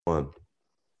One.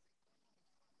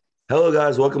 Hello,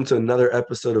 guys. Welcome to another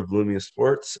episode of Lumia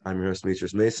Sports. I'm your host,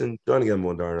 Demetrius Mason, joined again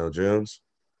by Darnell Jones,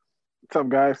 What's up,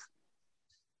 guys?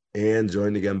 and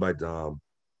joined again by Dom.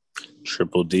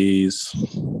 Triple D's.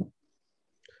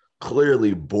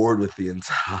 Clearly bored with the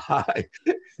entire.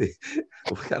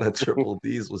 What kind of triple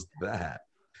D's was that?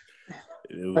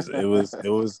 It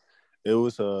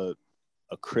was a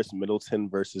Chris Middleton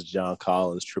versus John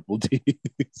Collins Triple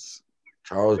D's.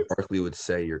 Charles Barkley would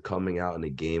say you're coming out in a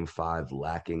game 5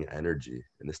 lacking energy.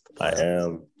 And this I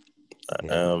am.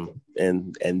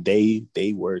 And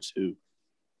they were too.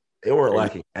 They weren't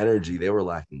lacking energy, they were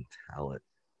lacking talent.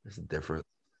 It's different.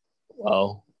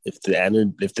 Well, if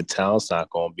the talent's not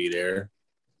gonna be there.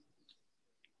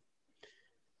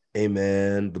 Hey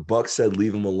man, the Bucks said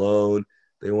leave him alone.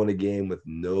 They won a game with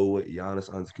no Giannis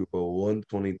Antetokounmpo,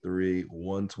 123,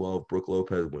 112. Brook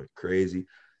Lopez went crazy.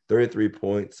 33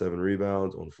 points, 7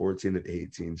 rebounds on 14 of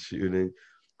 18 shooting.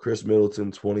 Chris Middleton,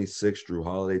 26. Drew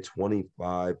Holiday,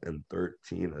 25 and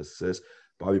 13 assists.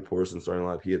 Bobby Portis starting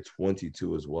lineup, he had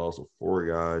 22 as well. So 4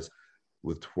 guys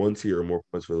with 20 or more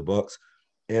points for the Bucks.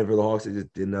 And for the Hawks, they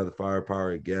just didn't have the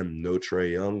firepower. Again, no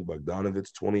Trae Young.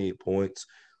 Bogdanovich, 28 points,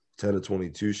 10 of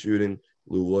 22 shooting.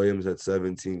 Lou Williams had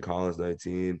 17, Collins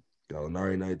 19,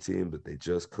 Gallinari 19, but they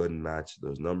just couldn't match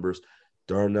those numbers.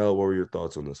 Darnell, what were your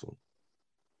thoughts on this one?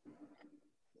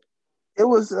 It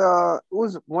was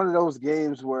one of those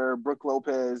games where Brook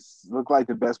Lopez looked like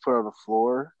the best player on the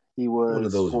floor. He was One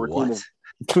of those 14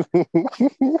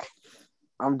 what?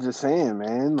 I'm just saying,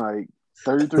 man, like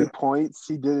 33 points.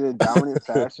 He did it in dominant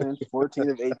fashion, 14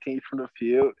 of 18 from the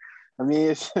field. I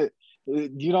mean,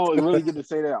 you don't really get to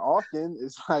say that often.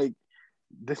 It's like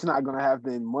this is not going to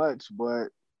happen much, but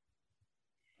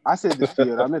I said the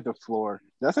field. I meant the floor.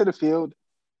 Did I say the field?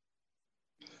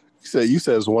 You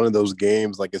said it's one of those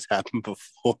games like it's happened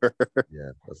before.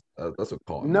 Yeah, that's what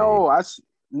called. No, I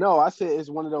said it's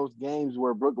one of those games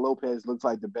where Brook Lopez looks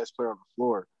like the best player on the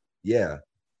floor. Yeah,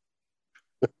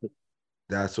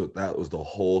 that was the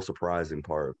whole surprising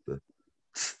part of the.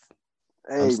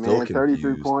 Hey man,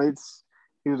 33 points.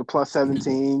 He was a plus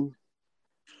 17.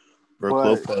 Brook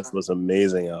Lopez was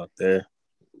amazing out there.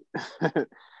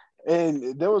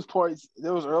 And there was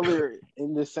earlier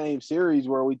in the same series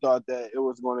where we thought that it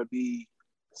was going to be,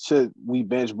 should we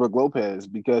bench Brook Lopez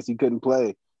because he couldn't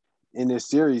play in this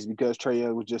series because Trae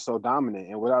Young was just so dominant.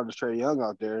 And without the Trae Young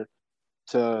out there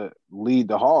to lead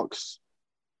the Hawks,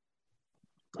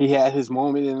 he had his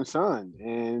moment in the sun,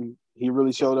 and he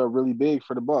really showed up really big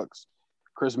for the Bucks.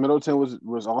 Chris Middleton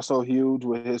was also huge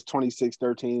with his 26,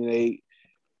 13, and 8.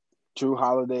 Drew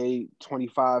Holiday,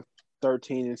 25,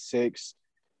 13, and 6.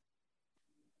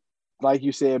 Like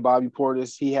you said, Bobby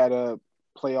Portis, he had a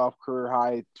playoff career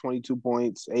high, 22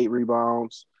 points, 8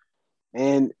 rebounds.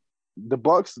 And the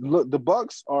Bucks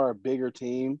are a bigger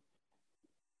team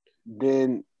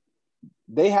than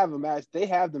they have the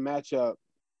matchup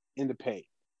in the paint.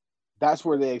 That's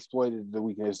where they exploited the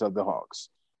weakness of the Hawks.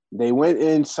 They went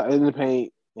inside in the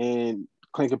paint, and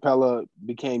Clint Capella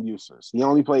became useless. He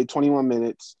only played 21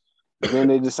 minutes. Then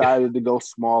they decided to go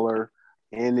smaller,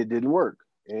 and it didn't work.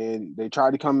 And they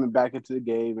tried to come back into the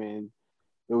game, and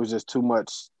it was just too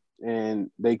much, and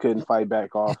they couldn't fight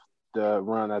back off the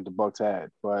run that the Bucks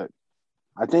had. But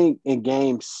I think in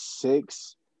Game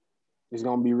 6, it's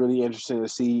going to be really interesting to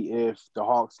see if the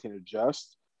Hawks can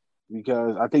adjust,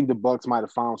 because I think the Bucks might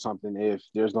have found something if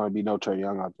there's going to be no Trae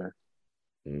Young out there.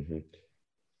 Mm-hmm.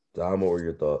 Dom, what were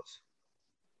your thoughts?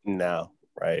 Now,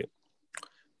 right?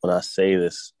 When I say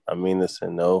this, I mean this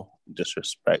in no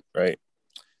disrespect, right?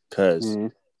 Because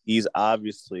he's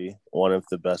obviously one of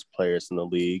the best players in the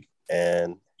league,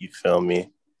 and you feel me?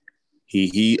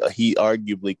 He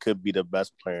arguably could be the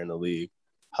best player in the league.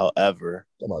 However,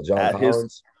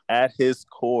 at his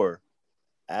core,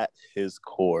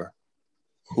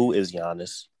 who is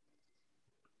Giannis?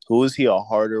 Who is he a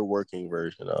harder working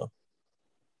version of?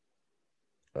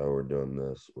 Oh, we're doing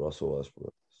this. Russell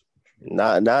Westbrook.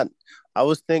 Not. I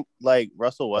was think like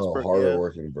Russell Westbrook. Harder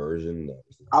working version.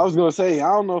 I was gonna say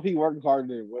I don't know if he worked harder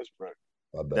than Westbrook.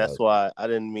 That's why I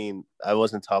didn't mean I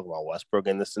wasn't talking about Westbrook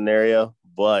in this scenario,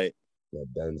 but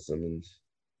Ben Simmons.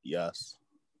 Yes.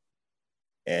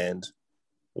 And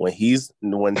when he's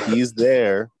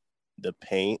there, the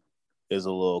paint is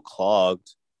a little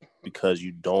clogged because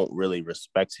you don't really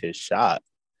respect his shot.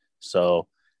 So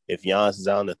if Giannis is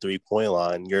on the 3-point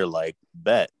line, you're like,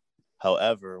 bet.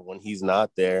 However, when he's not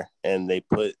there and they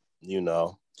put,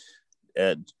 PJ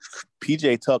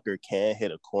Tucker can't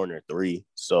hit a corner 3.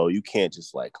 So you can't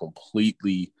just like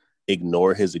completely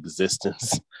ignore his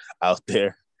existence out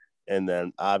there. And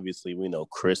then obviously we know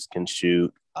Chris can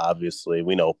shoot. obviously.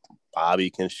 We know Bobby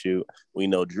can shoot. We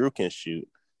know Drew can shoot.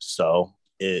 So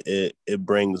it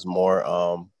brings more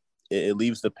it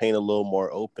leaves the paint a little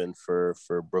more open for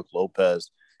Brook Lopez.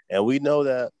 And we know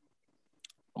that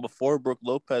before Brook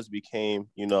Lopez became,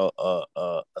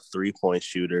 a 3-point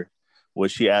shooter,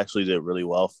 which he actually did really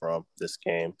well from this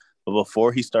game. But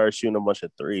before he started shooting a bunch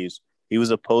of threes, he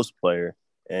was a post player,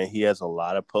 and he has a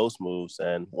lot of post moves.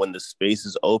 And when the space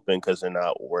is open, because they're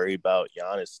not worried about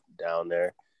Giannis down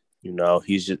there,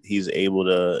 he's able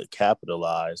to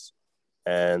capitalize.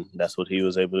 And that's what he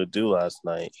was able to do last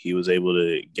night. He was able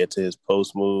to get to his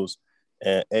post moves.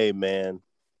 And hey, man,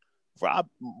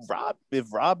 if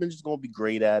Robin's just gonna be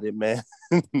great at it, man,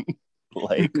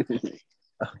 like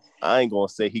I ain't gonna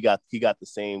say he got the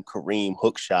same Kareem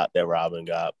hook shot that Robin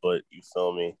got, but you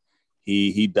feel me?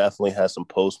 He definitely has some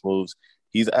post moves.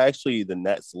 He's actually the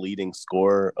Nets' leading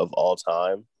scorer of all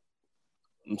time.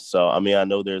 So I mean, I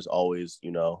know there's always,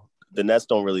 the Nets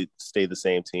don't really stay the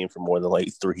same team for more than like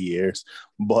 3 years,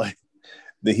 but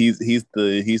he's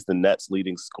the Nets'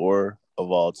 leading scorer of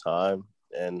all time.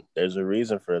 And there's a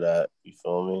reason for that. You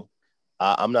feel me?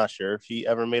 I'm not sure if he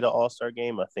ever made an All-Star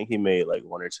game. I think he made like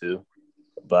 1 or 2,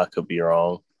 but I could be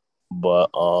wrong. But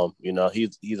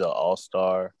he's an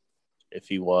All-Star if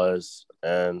he was,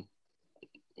 and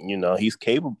he's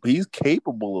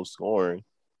capable of scoring,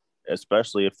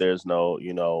 especially if there's no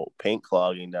paint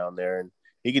clogging down there, and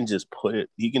he can just put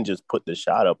the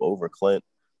shot up over Clint.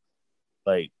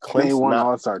 Like Clint's made one not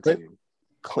All-Star team.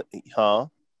 Huh?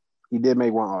 He did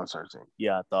make one All-Star team.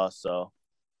 Yeah, I thought so.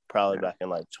 Probably back in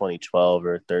like 2012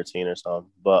 or 13 or something.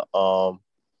 But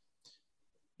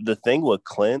the thing with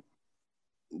Clint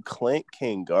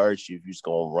can't guard you if you're just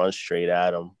gonna run straight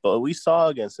at him. But we saw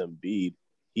against Embiid,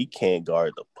 he can't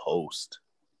guard the post.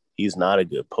 He's not a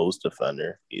good post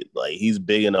defender. He's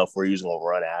big enough where he's gonna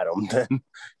run at him, then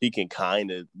he can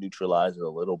kind of neutralize it a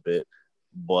little bit.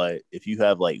 But if you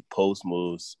have like post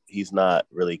moves, he's not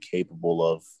really capable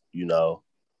of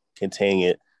containing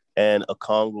it. And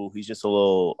Okongwu, he's just a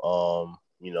little a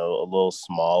little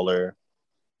smaller.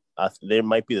 They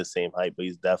might be the same height, but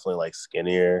he's definitely like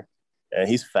skinnier, and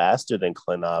he's faster than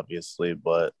Clint, obviously.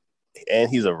 And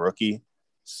he's a rookie,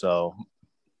 so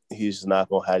he's not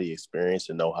gonna have the experience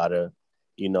to know how to,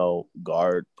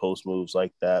 guard post moves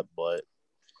like that. But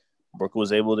Brook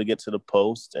was able to get to the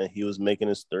post, and he was making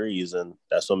his threes, and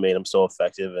that's what made him so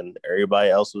effective. And everybody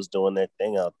else was doing their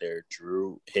thing out there.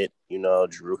 Drew hit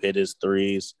his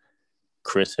threes.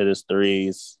 Chris hit his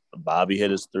threes. Bobby hit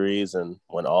his threes. And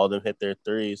when all of them hit their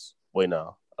threes, wait,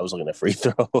 no, I was looking at free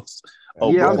throws.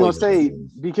 Yeah, I was gonna say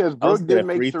because Brook did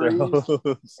make free threes,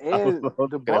 and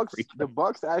the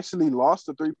Bucks actually lost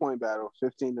the 3-point battle,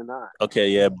 15-9. Okay,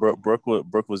 yeah, Brook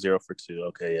was 0 for 2.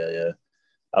 Okay, yeah.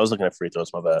 I was looking at free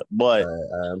throws, my bad. But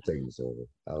I'm taking this over.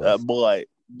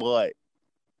 But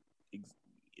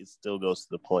it still goes to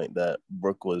the point that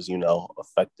Brook was,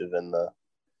 effective in the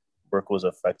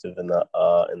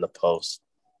post.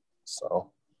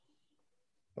 So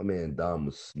my man Dom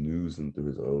was snoozing through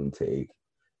his own take.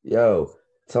 Yo,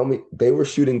 tell me, they were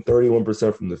shooting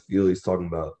 31% from the field. He's talking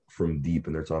about from deep,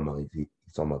 and they're talking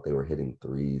about they were hitting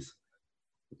threes.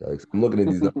 Like, I'm looking at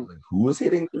these numbers, like, who was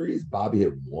hitting threes? Bobby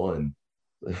hit 1.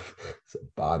 So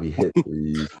Bobby hit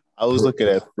 3. I was looking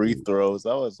at free throws.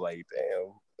 I was like,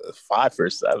 damn, 5 for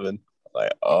 7.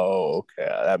 Like, oh, okay,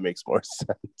 that makes more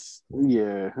sense.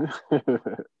 Yeah.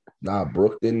 Nah,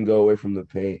 Brook didn't go away from the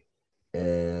paint,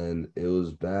 and it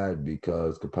was bad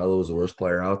because Capella was the worst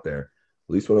player out there.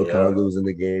 At least when Okongwu was in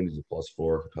the game, he's a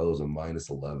 +4. Capella's a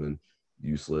 -11,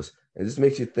 useless. It just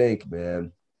makes you think,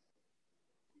 man.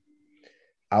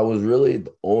 I was really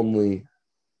the only.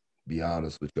 Be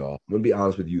honest with y'all. I'm gonna be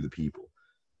honest with you, the people.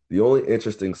 The only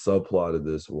interesting subplot of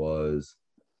this was,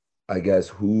 I guess,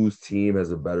 whose team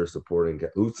has a better supporting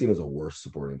cast? Whose team has a worse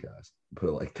supporting cast? Put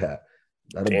it like that.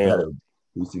 Not a better.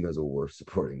 Whose team has a worse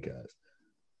supporting cast?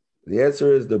 The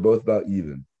answer is they're both about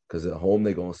even, because at home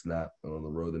they're gonna snap, and on the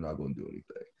road they're not gonna do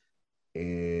anything.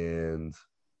 And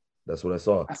that's what I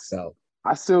saw.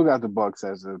 I still got the Bucks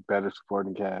as a better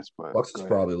supporting cast, but Bucks is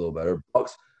probably a little better.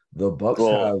 The Bucks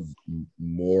have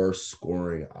more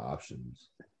scoring options.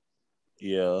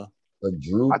 Yeah. Like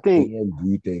Drew can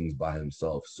do things by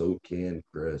himself. So can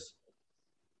Chris.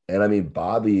 And I mean,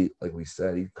 Bobby, like we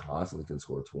said, he constantly can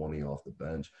score 20 off the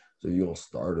bench. So you don't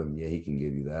start him. Yeah, he can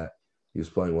give you that. He was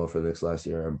playing well for the Knicks last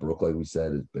year. And Brook, like we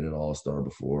said, has been an all-star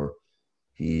before.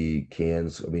 He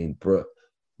can. I mean, Brook,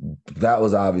 that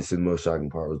was obviously the most shocking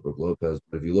part was Brook Lopez.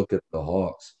 But if you look at the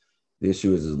Hawks, the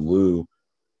issue is Lou.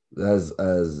 As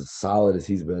solid as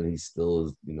he's been, he still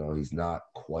is, he's not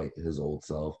quite his old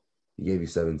self. He gave you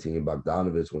 17.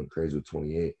 Bogdanovich went crazy with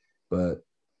 28. But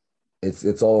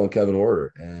it's all on Kevin Huerter.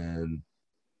 And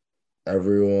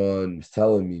everyone was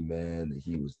telling me, man, that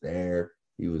he was there.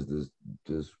 He was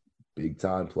this big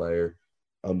time player.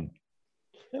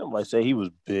 Nobody say he was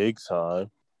big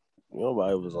time.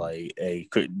 Nobody was like, "Hey,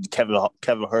 Kevin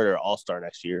Huerter All-Star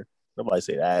next year." Nobody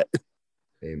say that.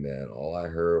 Hey, man, all I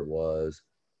heard was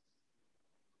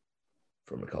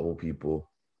from a couple people,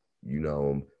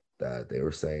 that they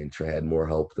were saying Trey had more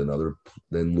help than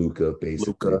Luka,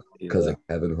 basically, because of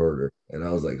Kevin Huerter. And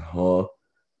I was like, huh?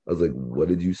 I was like, what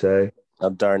did you say?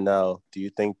 Darnell, do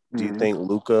you think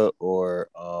Luka or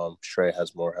Trey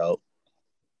has more help?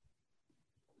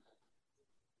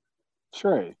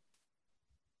 Trey.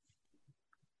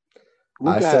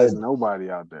 Luka has nobody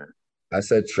out there. I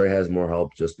said Trey has more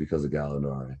help just because of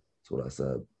Gallinari. That's what I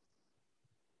said.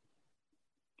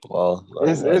 Well,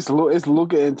 it's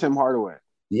Luka and Tim Hardaway.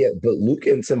 Yeah, but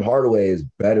Luka and Tim Hardaway is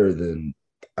better than.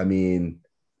 I mean,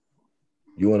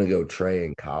 you want to go Trey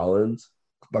and Collins?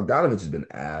 Bogdanovich has been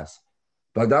ass.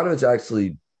 Bogdanovich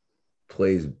actually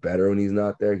plays better when he's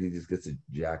not there. He just gets to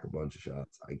jack a bunch of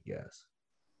shots, I guess.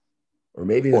 Or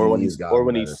maybe when he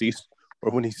sees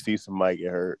somebody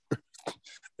get hurt,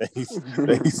 then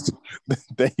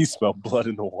he smell blood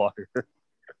in the water.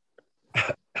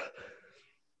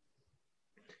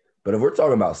 But if we're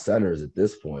talking about centers at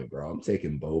this point, bro, I'm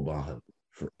taking Boban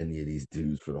for any of these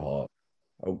dudes for the Hawks.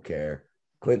 I don't care.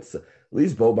 At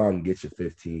least Boban can get you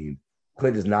 15.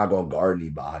 Clint is not going to guard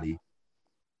anybody.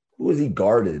 Who is he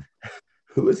guarded?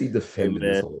 Who is he defending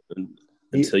this whole?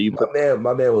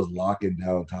 My man was locking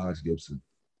down Taj Gibson.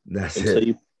 That's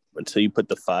it. Until you put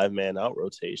the 5-man out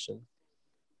rotation.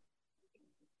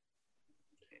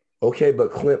 Okay,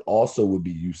 but Clint also would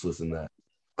be useless in that.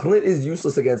 Clint is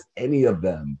useless against any of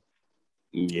them.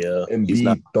 Yeah. And he's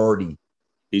not 30.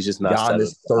 He's just not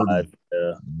Giannis 30.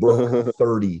 Yeah. Brook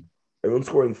 30. Everyone's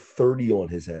scoring 30 on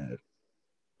his head.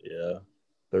 Yeah.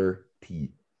 30.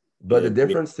 But the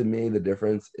difference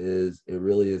is it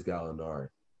really is Gallinari.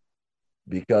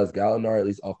 Because Gallinari, at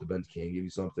least off the bench, can give you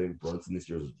something. Brunson this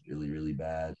year was really, really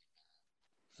bad.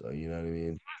 So, you know what I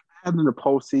mean? In the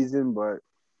postseason, but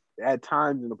at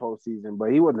times in the postseason,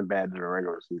 but he wasn't bad in the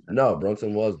regular season. No,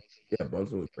 Brunson was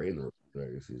great in the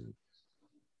regular season.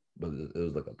 But it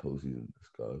was like a postseason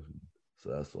discussion. So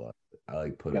that's why I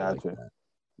like put it like that.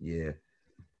 Yeah.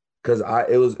 Because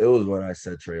it was when I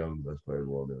said Trae Young the best player in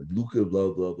the world. Like, Luka,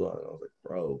 blah, blah, blah. And I was like,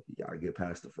 bro, you gotta get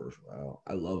past the first round.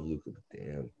 I love Luka, but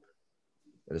damn.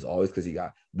 And it's always because he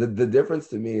got the difference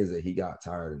to me is that he got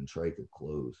tired and Trae could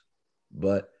close.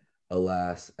 But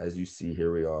alas, as you see,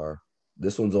 here we are.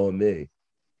 This one's on me.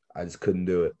 I just couldn't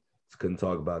do it. Just couldn't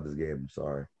talk about this game. I'm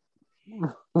sorry.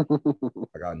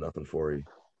 I got nothing for you.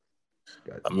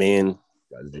 Got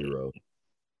 0.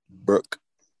 Brook.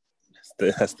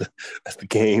 That's the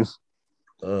game.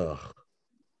 Ugh.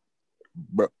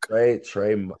 Brook. Trey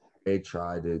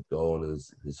tried to go on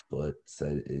his foot,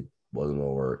 said it wasn't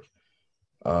gonna work.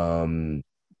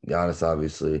 Giannis,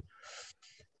 obviously.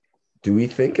 Do we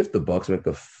think if the Bucks make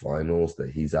the finals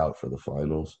that he's out for the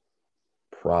finals?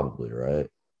 Probably, right?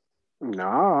 No,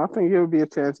 I think it would be a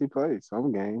chance he plays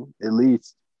some game, at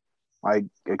least like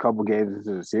a couple games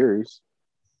into the series.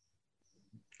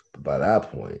 But by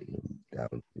that point,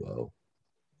 down low.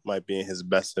 Might be in his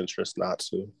best interest not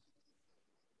to.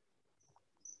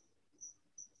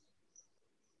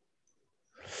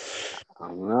 I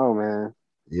don't know, man.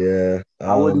 Yeah,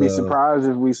 I wouldn't be surprised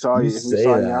if we saw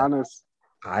Giannis.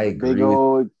 I agree. Big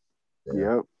old,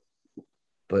 yep.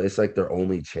 But it's like their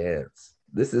only chance.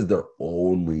 This is their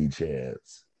only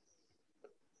chance.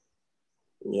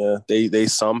 Yeah, they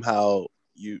somehow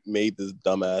made this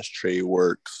dumbass trade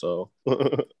work. So,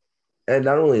 and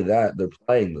not only that, they're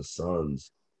playing the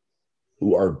Suns,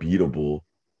 who are beatable.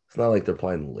 It's not like they're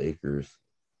playing the Lakers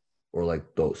or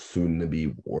like those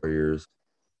soon-to-be Warriors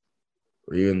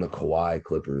or even the Kawhi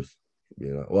Clippers.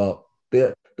 You know, well,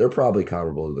 they're probably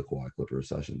comparable to the Kawhi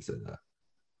Clippers. I shouldn't say that.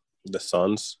 The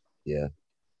Suns, yeah.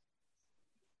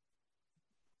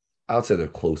 I would say they're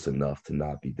close enough to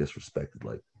not be disrespected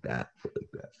like that.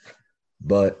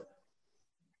 But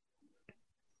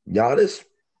Giannis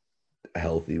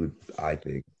healthy would, I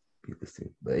think, beat this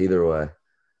team. But either way,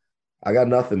 I got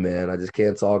nothing, man. I just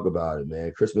can't talk about it,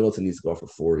 man. Chris Middleton needs to go for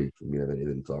 40 for me to have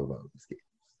anything to talk about this game.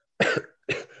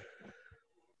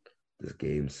 This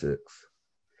game 6.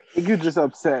 I think you're just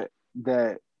upset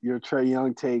that your Trae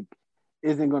Young take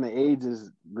isn't going to age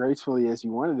as gracefully as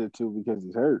you wanted it to because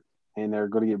he's hurt and they're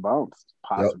going to get bounced,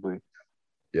 possibly.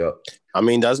 Yep. I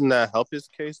mean, doesn't that help his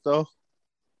case, though?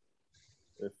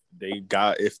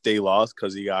 If they lost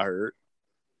because he got hurt?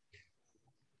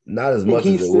 Not as I think much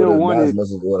he as it would still have, not as wanted, much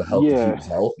as it would have helped if he yeah, was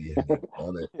healthy and had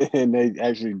done it. and they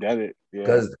actually did it. Yeah,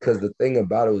 Because the thing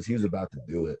about it was he was about to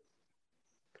do it.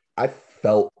 I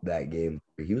felt that game.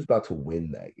 He was about to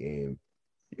win that game.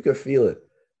 You could feel it.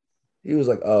 He was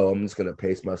like, "Oh, I'm just gonna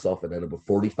pace myself and end up with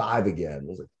 45 again." I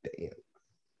was like, "Damn."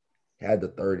 Had the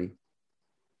 30.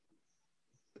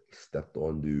 Stepped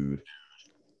on dude.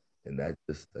 And that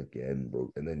just again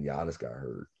broke. And then Giannis got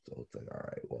hurt. So it's like, all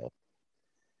right, well,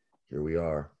 here we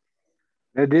are.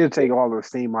 that did take all the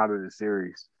steam out of the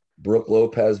series. Brooke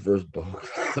Lopez versus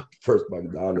first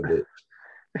Bogdanovich.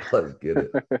 Let's get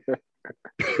it.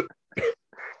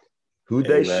 Who'd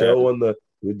Hey, they man. show on the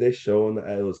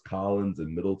it was Collins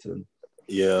and Middleton.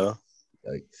 Yeah.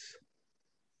 Yikes.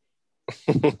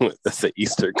 That's the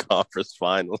Eastern Conference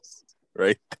Finals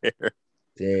right there.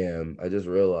 Damn, I just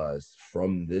realized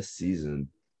from this season,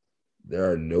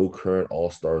 there are no current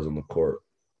All-Stars on the court.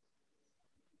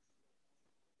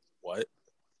 What?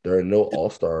 There are no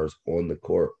All-Stars on the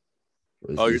court. For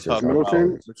this Oh, you're Eastern talking Conference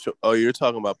Middleton? about. Oh, you're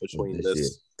talking about between this year.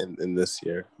 this and this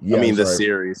year. Yeah, I mean, I'm the sorry.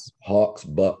 series. Hawks,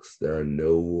 Bucks. There are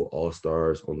no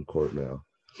All-Stars on the court now.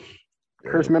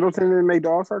 Chris Damn. Middleton didn't make the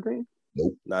All-Star team?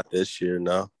 Nope. Not this year.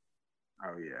 No,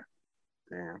 Oh, yeah.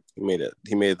 Damn. he made it.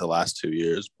 He made it the last 2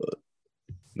 years, but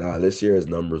Nah, this year his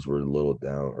numbers were a little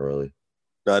down early.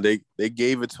 no, they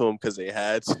gave it to him because they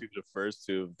had to. The first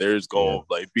two, there's going to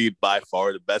like be by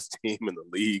far the best team in the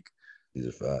league. These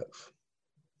are facts.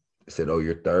 They said, "Oh,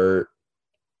 you're third.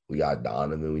 We got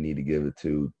Donovan. We need to give it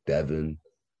to Devin."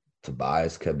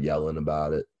 Tobias kept yelling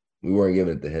about it. We weren't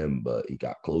giving it to him, but he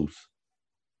got close.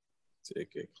 Did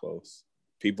get close.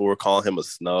 People were calling him a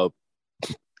snub.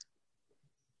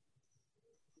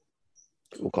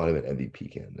 We'll call him an MVP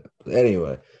candidate. But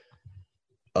anyway,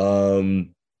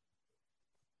 I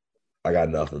got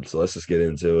nothing. So let's just get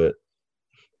into it.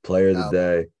 Player of the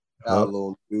day. Got a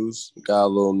little news.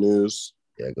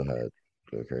 Yeah, go ahead.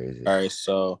 Go crazy. All right,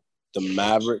 so the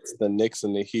Mavericks, the Knicks,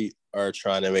 and the Heat are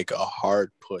trying to make a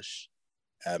hard push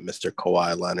at Mr.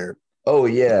 Kawhi Leonard. Oh,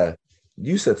 yeah.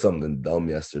 You said something dumb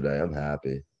yesterday. I'm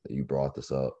happy that you brought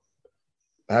this up.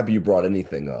 I'm happy you brought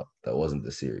anything up that wasn't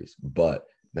the series, but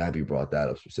I'm happy you brought that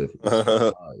up specifically.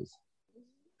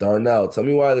 Darnell, tell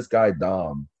me why this guy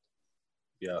Dom.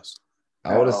 Yes.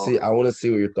 I want to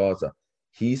see what your thoughts are.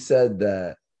 He said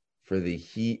that for the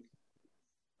Heat,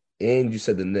 and you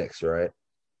said the Knicks, right?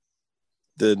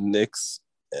 The Knicks.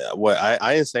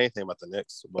 I didn't say anything about the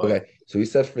Knicks. But Okay, so he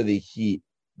said for the Heat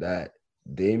that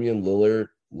Damian Lillard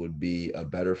would be a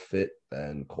better fit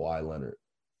than Kawhi Leonard.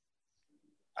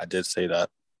 I did say that.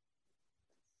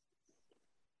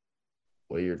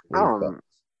 What are your thoughts?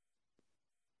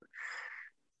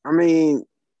 I mean,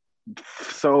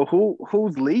 so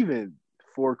who's leaving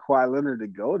for Kawhi Leonard to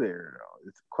go there? Though?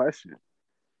 It's a question.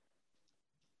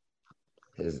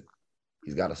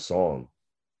 He's got a song.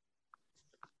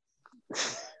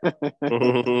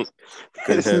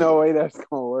 There's no way that's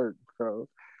gonna work, bro.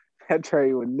 That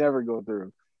trade would never go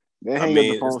through. They hang up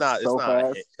the phone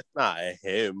fast. It's not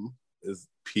him. It's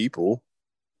people.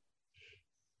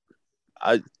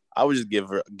 I would just give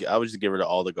her to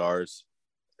all the guards,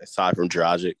 aside from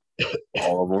Dragic,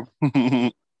 all of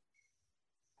them.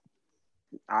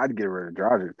 I'd get rid of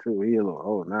Dragic too. He's a little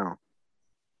old now.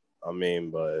 I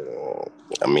mean,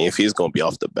 if he's gonna be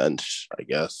off the bench, I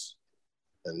guess,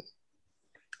 and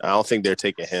I don't think they're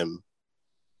taking him.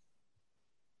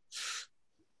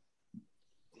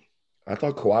 I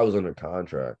thought Kawhi was under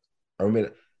contract.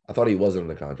 I thought he wasn't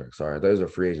under contract. Sorry, I thought he was a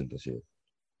free agent this year.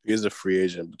 He's a free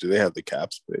agent, but do they have the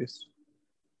cap space?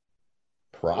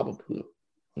 Probably.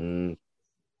 Dragic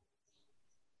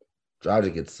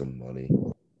gets some money.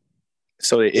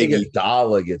 So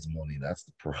Iguodala gets money. That's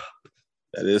the problem.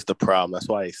 That is the problem. That's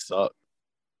why he suck.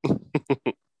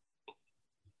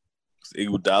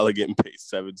 Iguodala getting paid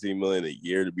 $17 million a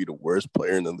year to be the worst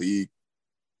player in the league.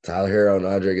 Tyler Hero and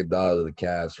Andre Iguodala to the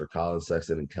Cavs for Colin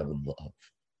Sexton and Kevin Love.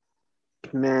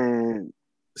 Man,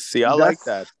 see, I like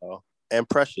that though, and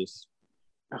Precious.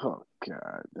 Oh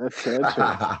God, that's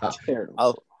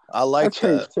terrible. I like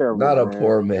that. Terrible, not a man.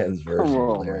 poor man's version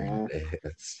on, of Larry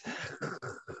Nance.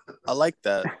 I like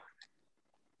that.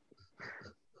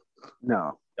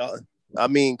 No, I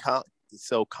mean,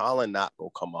 so Colin not gonna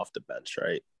come off the bench,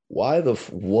 right? Why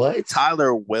what?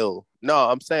 Tyler will. No,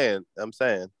 I'm saying.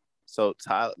 So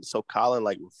Colin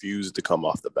like refused to come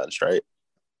off the bench, right?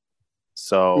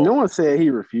 So no one said he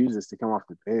refuses to come off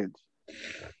the bench.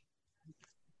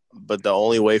 But the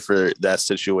only way for that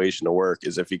situation to work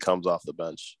is if he comes off the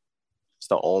bench. It's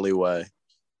the only way.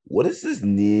 What is this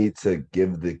need to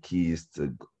give the keys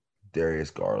to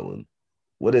Darius Garland?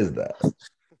 What is that?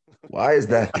 Why is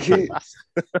that the case?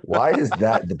 Why is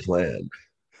that the plan?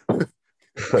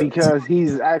 Because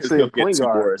he's actually a He'll get point 2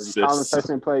 more guard. And Colin assists.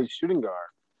 Sexton plays shooting guard.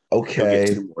 He'll get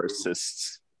Okay, 2 more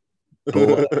assists.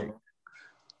 but like,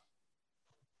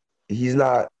 he's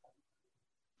not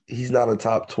a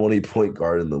top 20 point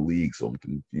guard in the league, so I'm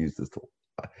confused as to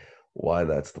why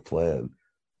that's the plan.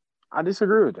 I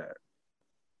disagree with that.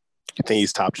 You think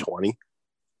he's top 20?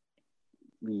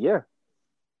 Yeah.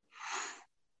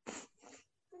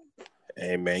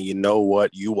 Hey, man, you know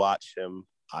what? You watch him.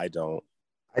 I don't.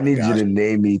 I need you Gosh. to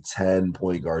name me 10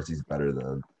 point guards he's better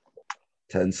than.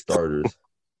 10 starters.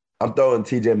 I'm throwing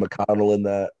TJ McConnell in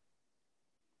that.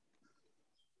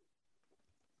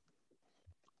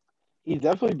 He's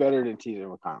definitely better than TJ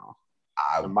McConnell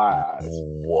in my eyes.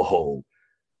 Whoa.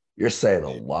 You're saying a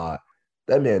lot.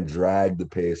 That man dragged the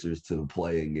Pacers to the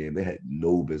playing game. They had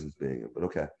no business being in, but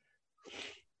okay.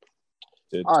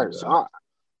 All right, so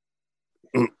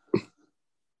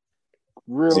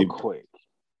real quick.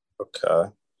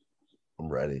 Okay. I'm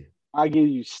ready. I give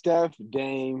you Steph,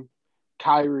 Dame,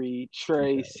 Kyrie,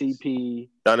 Trey, CP.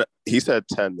 No, he said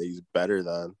 10 that he's better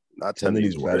than. Not 10 that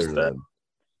he's worse than.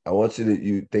 I want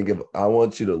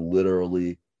you to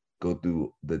literally go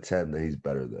through the 10 that he's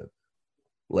better than.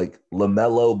 Like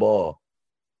LaMelo Ball.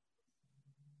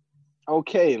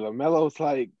 Okay, LaMelo's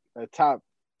like a top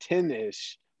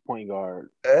 10-ish point guard.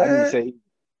 I didn't say.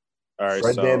 All right,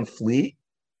 Fred VanVleet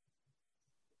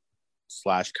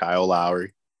 / Kyle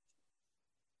Lowry.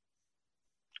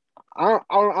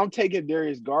 I'm taking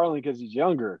Darius Garland because he's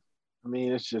younger. I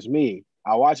mean, it's just me.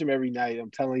 I watch him every night.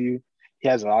 I'm telling you, he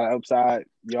has a lot of upside.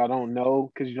 Y'all don't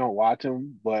know because you don't watch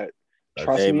him, but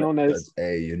trust me on this.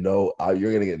 Hey, you're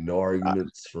gonna get no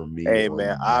arguments from me. Hey,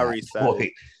 man, I already said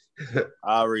it.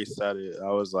 I already said it.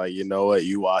 I was like, you know what?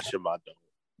 You watch him, I don't.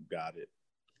 Got it.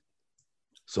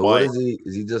 So what is he?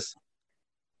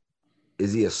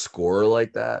 Is he a scorer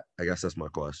like that? I guess that's my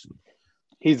question.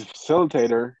 He's a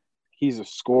facilitator. He's a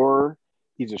scorer.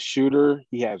 He's a shooter.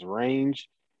 He has range.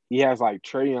 He has like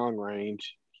Trae Young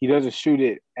range. He doesn't shoot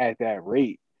it at that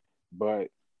rate, but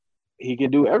he can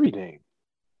do everything.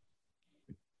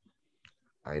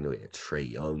 I know he had Trae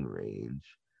Young range.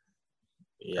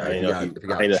 Yeah, if you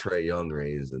got Trae Young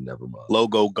range, then never mind.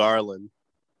 Logo Garland.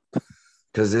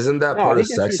 Because isn't that part of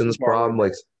Sexton's problem?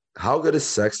 Like, how good is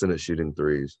Sexton at shooting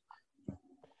threes?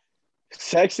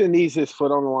 Sexton needs his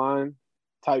foot on the line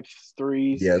type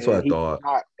threes. Yeah, that's what I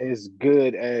thought.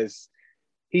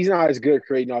 He's not as good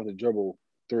creating off the dribble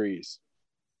threes.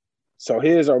 So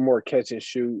his are more catch and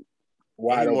shoot,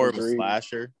 wide open more of a threes.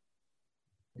 slasher.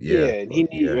 Yeah,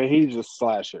 he's a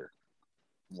slasher.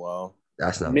 Wow.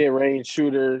 That's not mid-range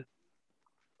shooter.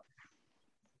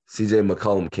 CJ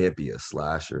McCollum can't be a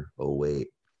slasher. Oh wait,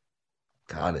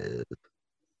 kind of is.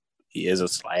 He is a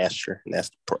slasher, and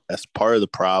that's part of the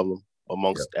problem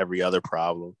amongst every other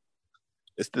problem.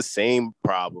 It's the same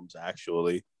problems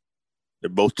actually. They're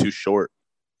both too short.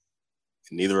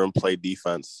 And neither of them play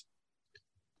defense.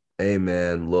 Hey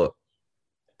man, look.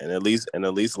 And at least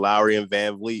Lowry and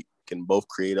VanVleet can both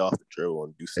create off the dribble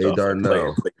and do stuff. Hey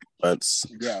Darnell. Play defense.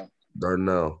 Yeah.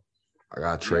 Darnell, I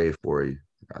got a trade for you.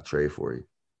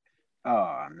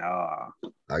 Oh no!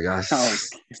 I got.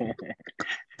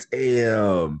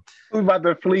 Damn. Who's about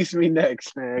to fleece me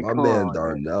next, man? My man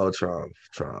Darnell trying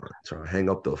to hang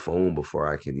up the phone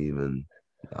before I can even.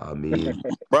 I mean,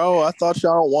 bro, I thought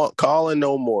y'all don't want Colin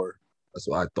no more. That's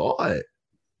what I thought.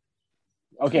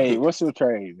 Okay, what's the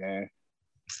trade, man?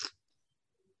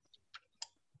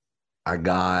 I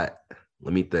got.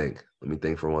 Let me think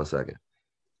for 1 second.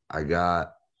 I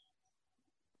got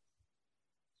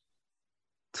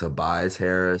Tobias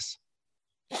Harris,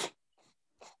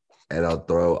 and I'll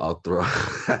throw.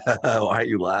 Why are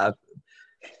you laughing?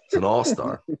 It's an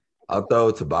all-star. I'll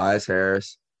throw Tobias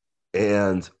Harris,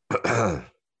 and I'm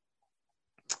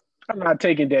not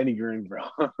taking Danny Green, bro.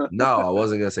 No, I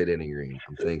wasn't gonna say Danny Green.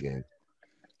 I'm thinking.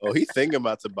 Oh, he's thinking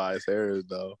about Tobias Harris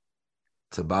though.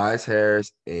 Tobias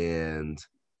Harris, and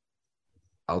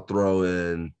I'll throw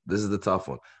in. This is the tough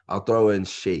one. I'll throw in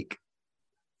Shake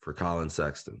for Colin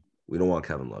Sexton. We don't want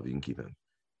Kevin Love. You can keep him.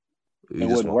 It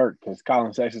wouldn't work because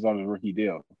Colin Sexton's on his rookie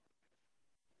deal.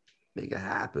 Make it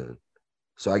happen.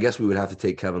 So I guess we would have to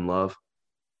take Kevin Love.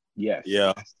 Yes.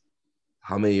 Yeah.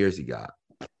 How many years he got?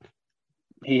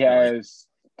 He has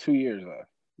 2 years left.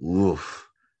 Oof.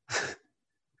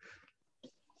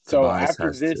 So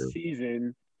after this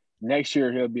season, next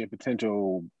year he'll be a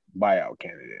potential buyout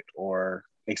candidate or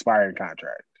expiring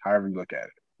contract, however you look at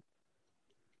it.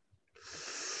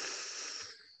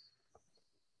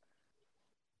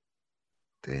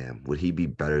 Damn, would he be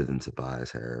better than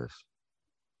Tobias Harris?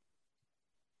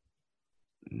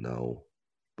 No.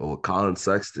 But would Colin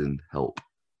Sexton help?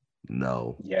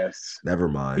 No. Yes, Never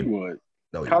he mind. would.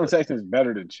 No, he Colin would. Sexton is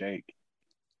better than Shake.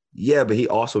 Yeah, but he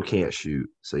also can't shoot.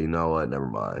 So you know what? Never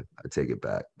mind. I take it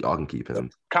back. Y'all can keep him.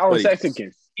 Colin Wait. Sexton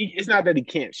can. It's not that he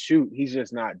can't shoot. He's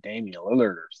just not Damian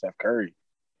Lillard or Steph Curry.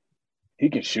 He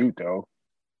can shoot though.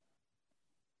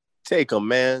 Take him,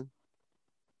 man.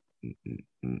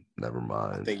 Never I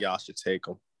mind. think y'all should take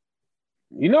him.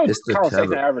 You know, It's the Colin Sexton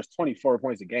Kevin. averaged 24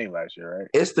 points a game last year, right?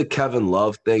 It's the Kevin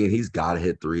Love thing, and he's got to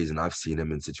hit threes. And I've seen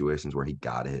him in situations where he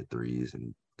got to hit threes, and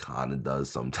he kind of does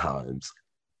sometimes.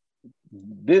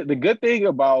 The good thing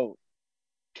about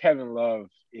Kevin Love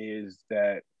is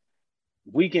that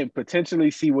we can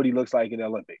potentially see what he looks like in the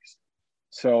Olympics.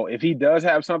 So if he does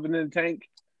have something in the tank,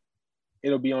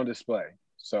 it'll be on display.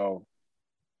 So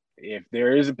if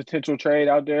there is a potential trade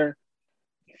out there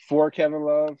for Kevin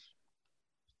Love,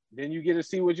 then you get to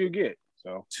see what you get.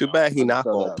 So Too bad he not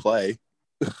throw that gonna out play.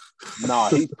 No,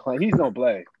 he's playing. He's gonna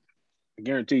play. I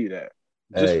guarantee you that.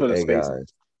 Just for the space.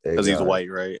 guys. Because he's white,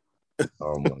 right?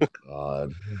 Oh my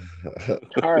god.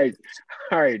 All right,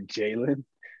 Jalen.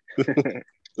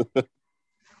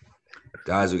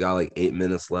 Guys, we got like 8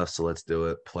 minutes left, so let's do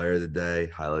it. Player of the day,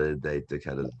 highlight of the day,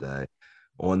 dickhead of the day.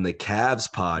 On the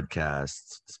Cavs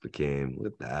podcast, this became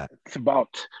look at that. It's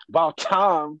about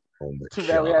time. Oh my Too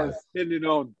bad we had god. to spend it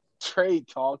on trade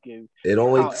talking. It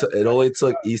only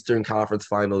took Eastern Conference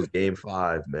Finals Game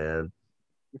 5, man.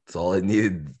 That's all it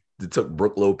needed. It took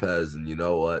Brook Lopez, and you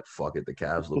know what? Fuck it. The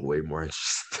Cavs look way more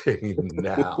interesting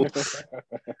now.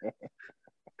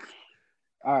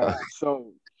 All right,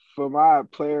 so for my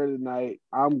player tonight,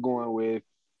 I'm gonna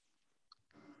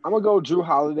go Drew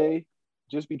Holiday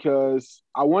just because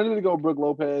I wanted to go Brook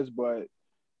Lopez, but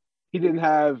he didn't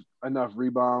have enough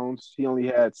rebounds. He only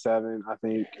had 7, I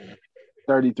think,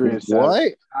 33 and 7.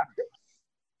 What?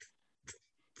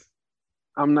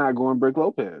 I'm not going Brook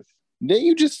Lopez. Didn't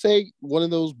you just say one of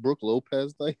those Brook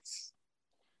Lopez nights?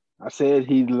 I said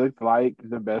he looked like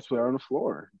the best player on the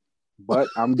floor, but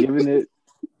I'm giving it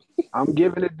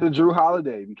to Drew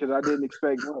Holiday because I didn't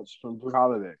expect much from Drew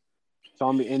Holiday. So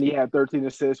and he had 13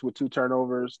 assists with 2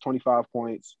 turnovers, 25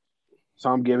 points. So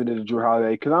I'm giving it to Drew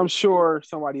Holiday because I'm sure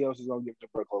somebody else is gonna give it to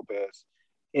Brook Lopez,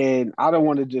 and I don't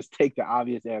want to just take the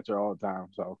obvious answer all the time.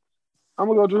 So I'm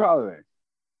gonna go Drew Holiday.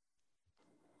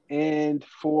 And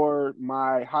for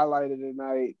my highlight of the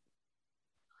night,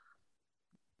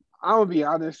 I'm gonna be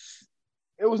honest,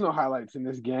 it was no highlights in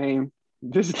this game.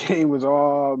 This game was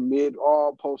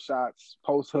all post shots,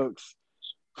 post hooks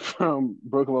from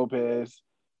Brook Lopez,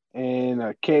 and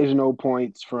occasional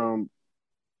points from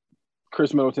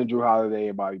Chris Middleton, Drew Holiday,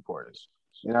 and Bobby Portis.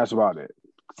 And that's about it.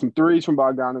 Some threes from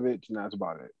Bogdanovich, and that's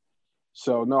about it.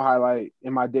 So no highlight.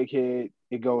 In my dickhead,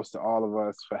 it goes to all of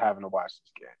us for having to watch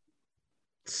this game.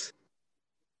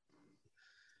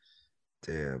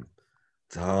 Damn.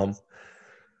 Tom.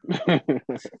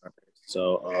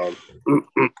 So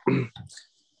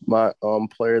my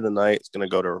player of the night is gonna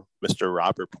go to Mr.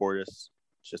 Robert Portis,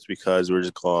 just because we're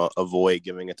just gonna avoid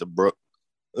giving it to Brook.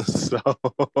 So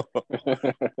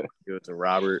give it to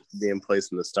Robert, being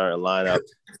placed in the starting lineup,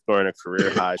 scoring a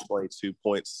career high 22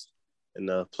 points in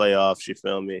the playoffs. You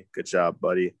feel me? Good job,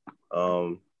 buddy.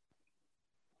 My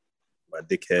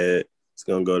dickhead is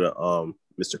gonna go to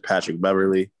Mr. Patrick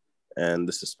Beverly and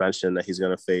the suspension that he's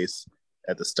gonna face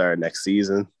at the start of next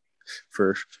season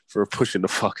for pushing the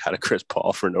fuck out of Chris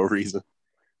Paul for no reason.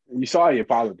 You saw he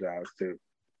apologized too.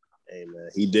 Hey man,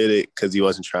 he did it because he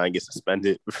wasn't trying to get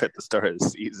suspended at the start of the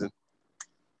season.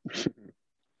 Hey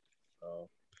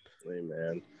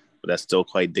man, but that's still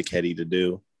quite dickheady to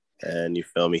do, and you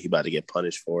feel me? He about to get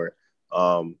punished for it.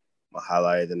 My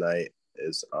highlight of the night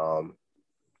is all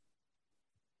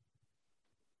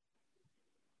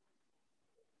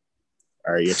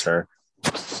right, your turn.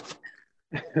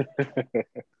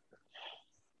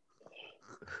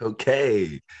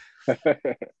 Okay.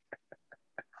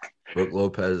 Brook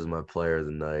Lopez is my player of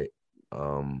the night.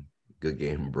 Good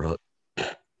game, Brook.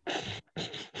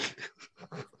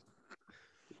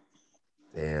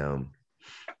 Damn.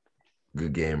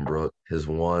 Good game, Brook. His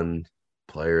one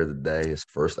player of the day, his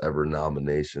first ever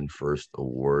nomination, first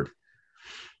award.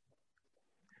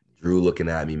 Drew looking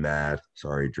at me mad.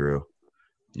 Sorry, Drew.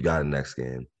 You got it next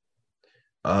game.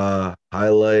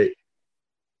 Highlight.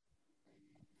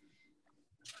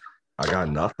 I got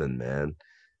nothing, man.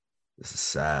 This is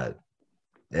sad.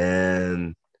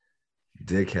 And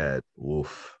dickhead.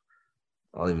 Woof.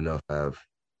 I don't even know if I have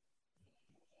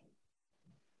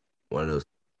one of those.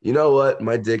 You know what?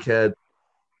 My dickhead.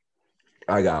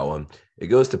 I got one. It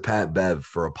goes to Pat Bev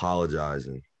for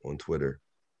apologizing on Twitter.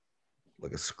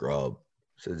 Like a scrub.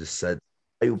 Should have just said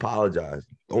Why you apologize?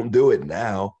 Don't do it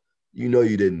now. You know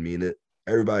you didn't mean it.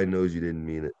 Everybody knows you didn't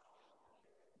mean it.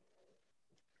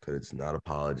 Could it's not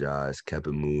apologize, kept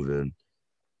it moving.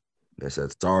 They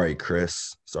said, sorry,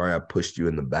 Chris. Sorry I pushed you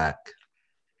in the back.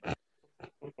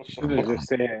 Should have just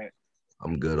said.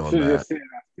 I'm good on Should have that. just said.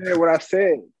 I said what I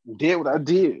said. Did what I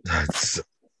did.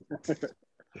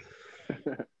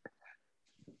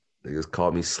 They just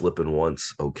caught me slipping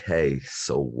once. Okay,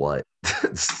 so what?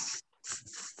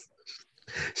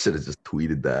 Should have just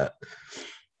tweeted that.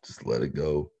 Just let it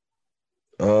go.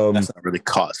 That's not really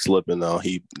caught slipping though.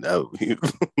 He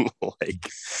like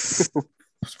it's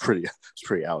pretty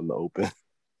out in the open.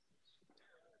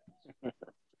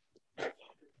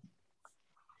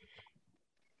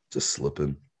 Just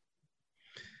slipping.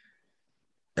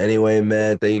 Anyway,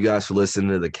 man, thank you guys for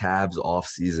listening to the Cavs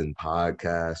off-season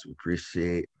podcast. We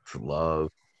appreciate for love.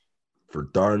 For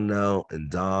Darnell and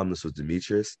Dom, this was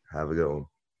Demetrius. Have a good one.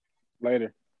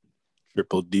 Later.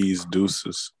 Triple D's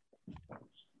deuces.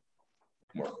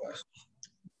 More questions.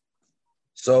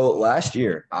 So last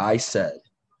year, I said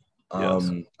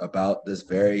about this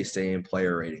very same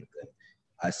player rating thing.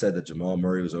 I said that Jamal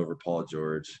Murray was over Paul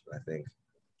George. I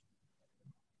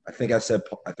think I said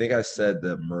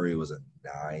that Murray was a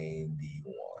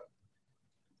 91.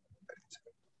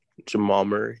 Jamal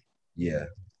Murray. Yeah.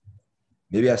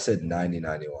 Maybe I said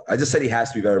 91. I just said he has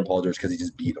to be better than Paul George because he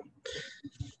just beat him.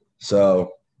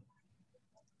 So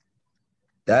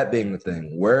that being the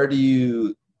thing,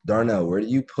 Darnell, where do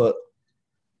you put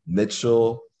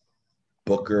Mitchell,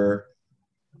 Booker,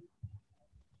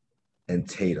 and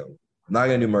Tatum? I'm not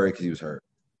going to do Murray because he was hurt.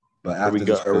 But after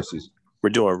this postseason. We're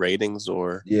doing ratings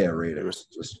or? Yeah, ratings.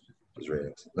 Just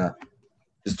ratings. Nah,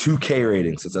 just 2K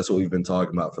ratings since that's what we've been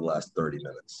talking about for the last 30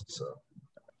 minutes. So.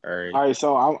 All right,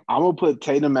 so I'm going to put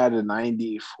Tatum at a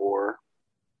 94.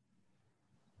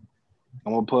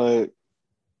 I'm going to put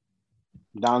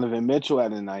Donovan Mitchell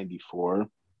at a 94.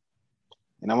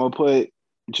 And I'm going to put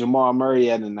Jamal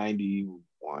Murray at a 91.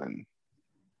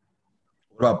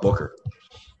 What about Booker?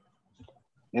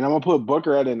 And I'm going to put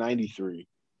Booker at a 93.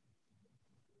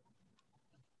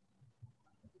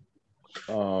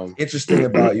 Interesting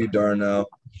about you, Darnell.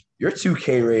 Your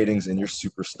 2K ratings and your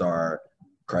superstar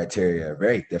criteria are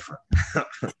very different.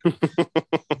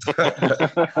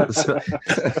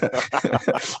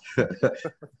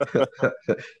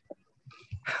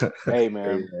 Hey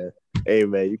man,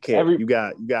 you can't. You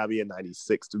got to be a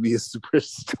 96 to be a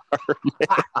superstar.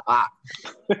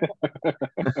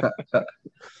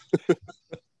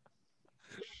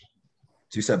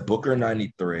 So you said Booker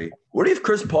 93. What do you have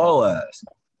Chris Paul as?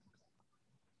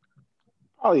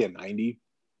 Probably a 90.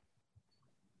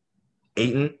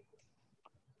 Ayton?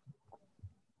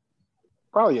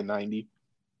 Probably a 90.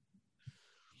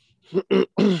 Go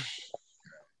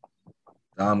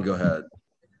ahead.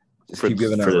 Just keep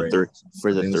giving out ratings.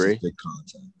 For the three? Good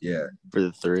content. Yeah. For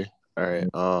the three. All right.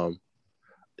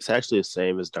 It's actually the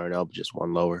same as Darnell, but just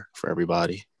one lower for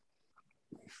everybody.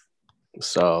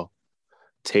 So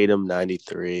Tatum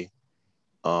 93.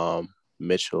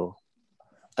 Mitchell.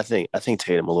 I think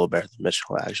Tatum a little better than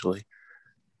Mitchell, actually.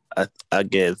 I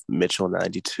give Mitchell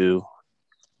 92.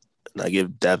 And I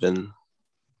give Devin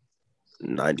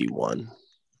 91.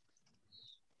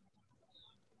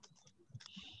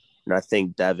 And I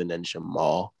think Devin and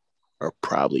Jamal are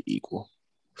probably equal.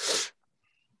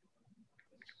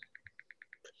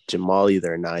 Jamal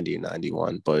either 90 or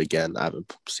 91, but again, I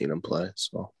haven't seen him play.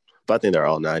 So, but I think they're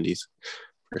all 90s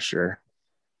for sure.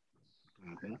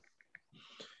 Okay.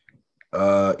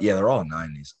 Yeah, they're all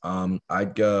 90s.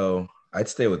 I'd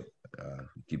stay with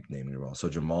keep naming it all. So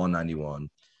Jamal 91.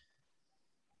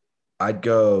 I'd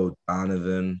go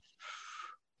Donovan.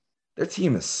 Their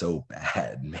team is so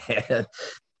bad, man.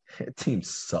 Their team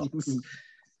sucks.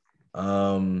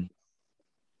 I'd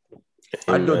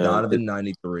go Donovan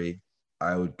 93.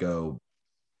 I'd go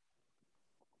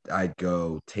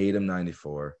Tatum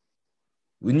 94.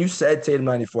 When you said Tatum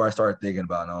 94, I started thinking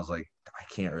about it, and I was like, I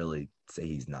can't really say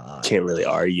he's not. Can't really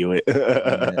argue it.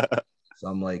 So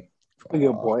I'm like, that's a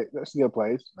good point. That's a good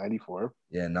place. 94.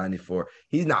 Yeah, 94.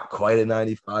 He's not quite at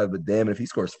 95, but damn it, if he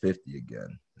scores 50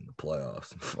 again in the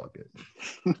playoffs, fuck it.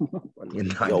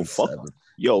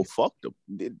 Fuck them.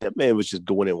 That man was just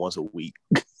doing it once a week.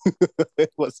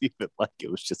 It wasn't even like it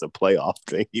was just a playoff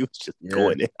thing. He was just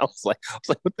doing it. I was like,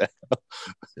 what the hell?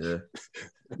 Yeah.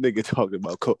 Nigga talking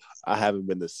about I haven't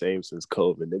been the same since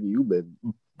COVID. Nigga, you've been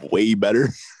way better.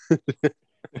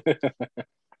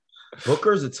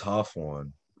 Booker's a tough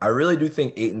one. I really do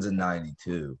think Ayton's a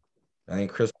 92. I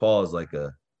think Chris Paul is like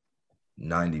a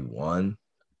 91.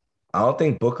 I don't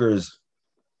think Booker's.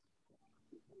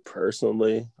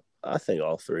 Personally, I think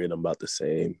all three of them about the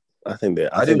same. I think they're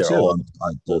too. all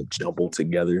jumbled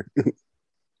together.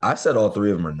 I said all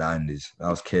three of them are 90s. I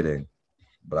was kidding,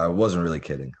 but I wasn't really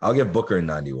kidding. I'll give Booker a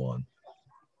 91.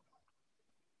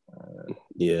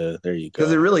 Yeah, there you go.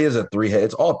 Because it really is a three-hit.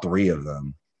 It's all three of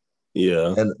them.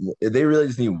 Yeah. And they really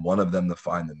just need one of them to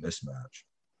find the mismatch.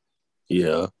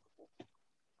 Yeah.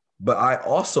 But I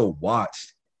also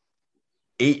watched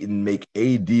Ayton make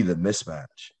AD the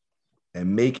mismatch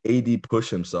and make AD push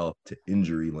himself to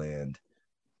injury land.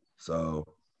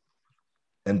 So,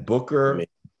 and Booker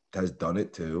has done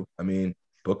it too. I mean,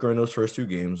 Booker in those first two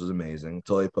games was amazing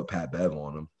until they put Pat Bev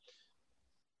on him.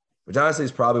 Which honestly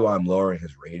is probably why I'm lowering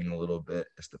his rating a little bit.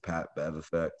 It's the Pat Bev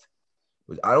effect.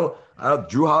 Which I don't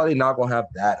Drew Holiday not gonna have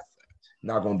that effect.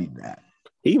 Not gonna be that.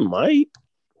 He might.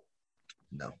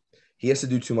 No. He has to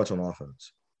do too much on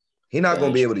offense. He's not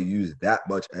gonna be able to use that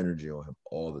much energy on him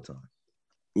all the time.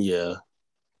 Yeah.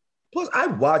 Plus, I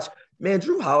watched, man,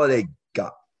 Drew Holiday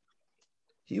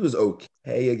he was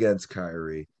okay against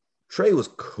Kyrie. Trey was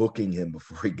cooking him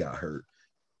before he got hurt.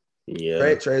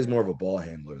 Yeah. Trey is more of a ball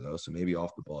handler, though, so maybe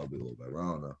off the ball will be a little better.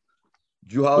 I don't know.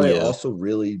 Drew Holiday also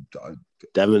really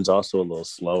Devin's also a little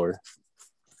slower.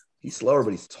 He's slower,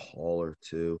 but he's taller,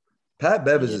 too. Pat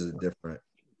Bev is different.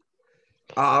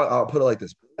 I'll put it like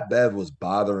this. Pat Bev was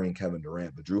bothering Kevin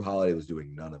Durant, but Drew Holiday was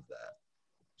doing none of that.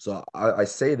 So I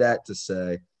say that to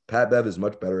say Pat Bev is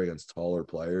much better against taller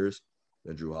players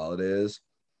than Drew Holiday is.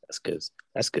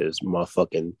 That's because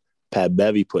motherfucking Pat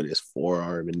Bevy put his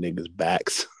forearm in niggas'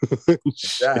 backs.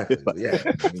 Exactly. Yeah.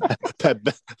 Pat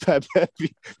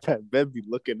Bevy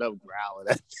looking up, growling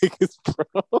at niggas,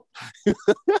 bro.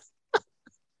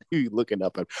 He looking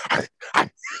up at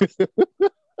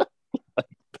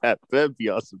Pat Bevy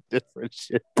on some different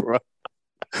shit, bro.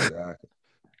 Exactly.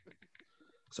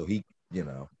 So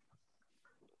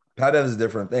Pat Bev is a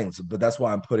different thing. But that's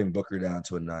why I'm putting Booker down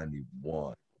to a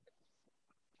 91.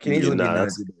 Can easily be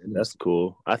 90. That's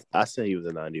cool. I said he was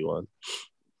a 91.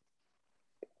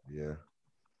 Yeah.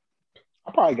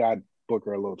 I probably got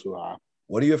Booker a little too high.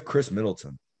 What do you have Chris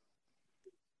Middleton?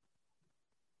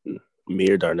 Me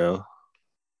or Darnell?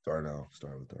 Darnell.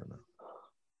 Start with Darnell.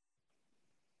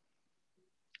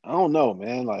 I don't know,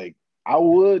 man. Like, I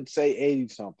would say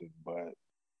 80-something, but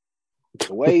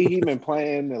the way he been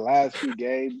playing the last few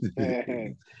games,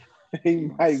 man, he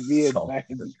might be a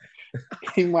 90.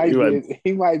 He might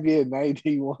be a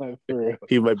 91 for real.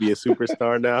 He might be a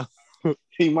superstar now.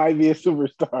 He might be a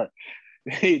superstar.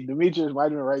 Demetrius might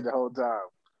have been right the whole time.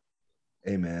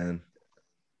 Hey, man.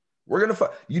 We're going to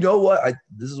find – you know what?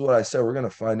 This is what I said. We're going to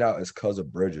find out it's because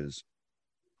of Bridges.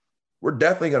 We're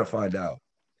definitely going to find out.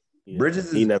 Yeah. Bridges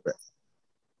is – he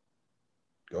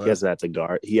hasn't had to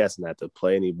guard. He hasn't had to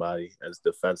play anybody as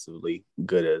defensively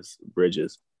good as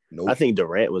Bridges. Nope. I think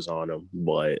Durant was on him,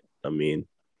 but, I mean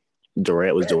 –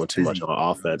 Durant was doing too much on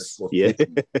offense. Yeah.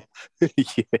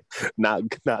 Yeah. Not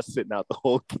sitting out the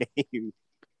whole game.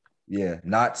 Yeah,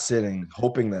 not sitting,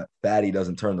 hoping that Fatty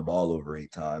doesn't turn the ball over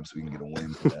 8 times so we can get a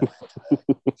win today.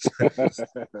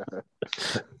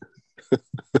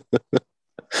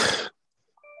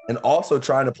 And also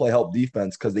trying to play help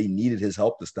defense because they needed his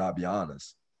help to stop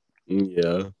Giannis.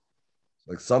 Yeah.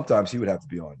 Like sometimes he would have to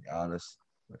be on Giannis.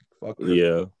 Like, fuck her.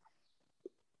 Yeah.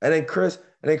 And then Chris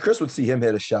would see him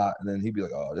hit a shot, and then he'd be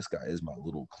like, "Oh, this guy is my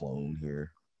little clone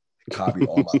here. Copy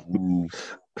all my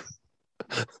moves."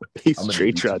 He's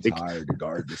straight trying to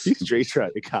guard this. He's straight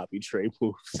trying to copy Trey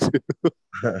moves.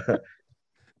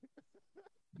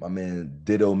 My man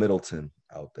Ditto Middleton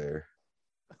out there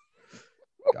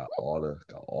got all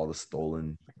the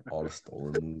stolen moves.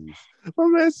 My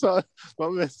man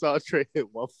saw Trey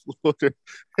hit one floater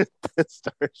and then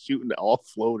start shooting all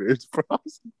floaters, bro.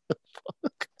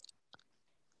 Fuck?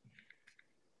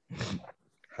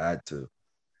 Had to.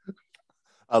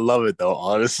 I love it though,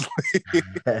 honestly.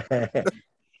 And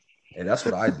that's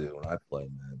what I do when I play,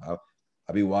 man.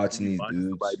 I be watching these dudes.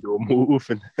 Somebody do a move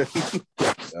and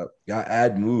got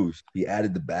add moves. He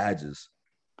added the badges.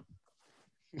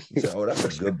 He said, "Oh, that's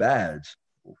a good badge."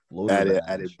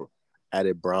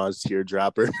 Added bronze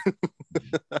teardropper.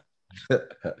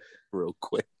 Real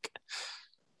quick.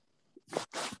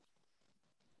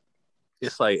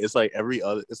 It's like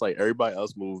everybody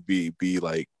else move be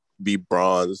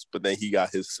bronze, but then he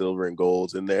got his silver and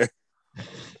golds in there.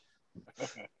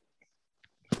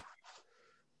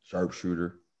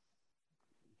 Sharpshooter.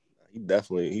 He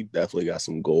definitely got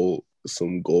some gold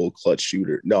clutch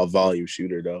shooter. No, volume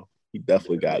shooter though. He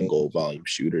definitely got gold volume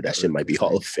shooter. That shit might be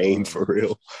Hall of Fame for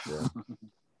real. Yeah.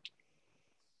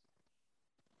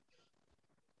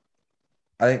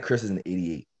 I think Chris is an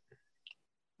 88.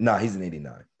 Nah, he's an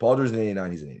 89. Paul George is an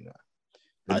 89. He's an 89.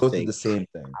 They both did the same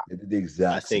thing. They did the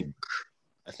exact same.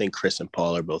 I think Chris and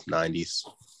Paul are both 90s.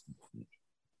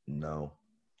 No,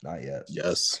 not yet.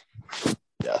 Yes.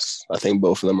 I think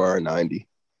both of them are a 90.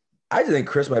 I just think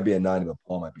Chris might be a 90, but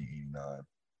Paul might be 89.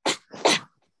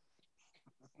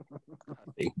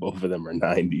 I think both of them are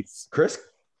 90s.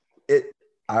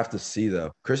 I have to see,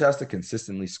 though. Chris has to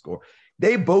consistently score.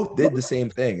 They both did the same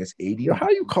thing. It's 80. How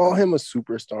you call him a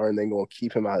superstar and then going to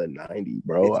keep him out of 90,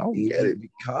 bro? I don't get it.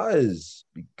 Because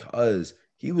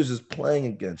he was just playing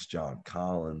against John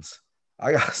Collins.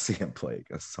 I got to see him play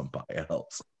against somebody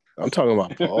else. I'm talking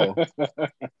about Paul.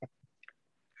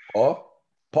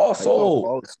 Paul Sold.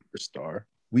 Paul superstar.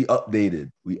 We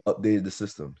updated the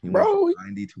system. He went from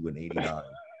 90 to an 89.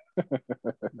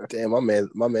 Damn,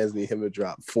 my man's need him to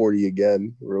drop 40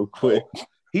 again real quick.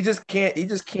 He just can't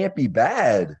be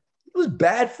bad. He was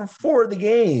bad for 4 of the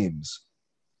games.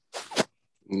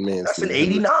 Man, that's an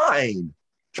 89.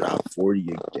 Drop 40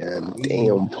 again.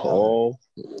 Damn, Paul.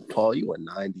 Paul, you a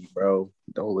 90, bro.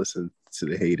 Don't listen to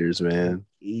the haters, man.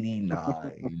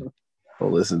 89.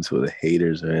 Don't listen to the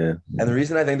haters, man. And the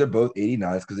reason I think they're both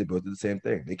 89 is because they both did the same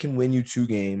thing. They can win you 2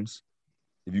 games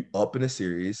if you up in a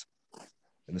series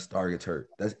and the star gets hurt.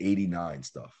 That's 89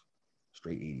 stuff.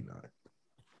 Straight 89.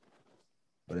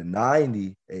 But in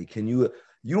 90, hey, you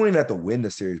don't even have to win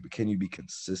the series, but can you be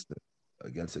consistent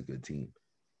against a good team?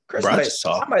 I just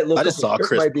saw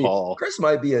Chris Paul. Chris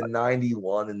might be a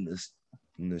 91 in this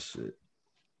shit.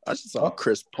 I just saw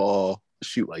Chris Paul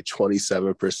shoot like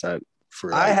 27%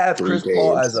 for. I have Chris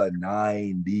Paul as a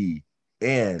 90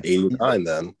 and 89.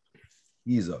 Then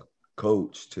he's a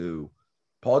coach too.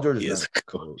 Paul George is a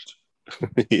coach.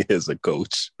 He is a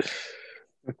coach.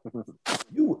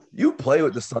 You play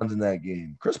with the Suns in that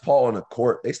game. Chris Paul on the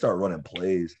court, they start running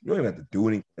plays. You don't even have to do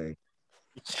anything.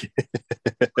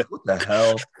 What the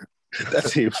hell? That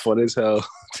team fun as hell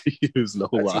to use. No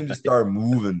lie. Team just start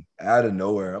moving out of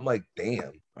nowhere. I'm like,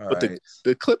 damn. But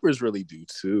the Clippers really do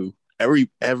too.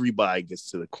 Everybody gets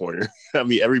to the corner. I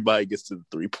mean, everybody gets to the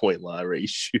 3-point line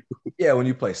ratio. Yeah, when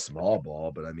you play small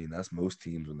ball, but I mean that's most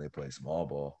teams when they play small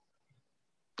ball.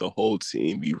 The whole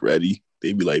team be ready.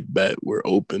 They be like, "Bet we're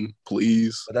open,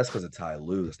 please." But that's because of Ty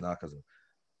Lue. That's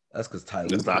because Ty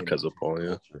Lue. It's not because of Paul.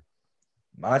 Yeah.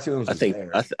 My team. I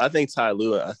think Ty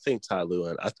Lue.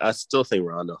 And I still think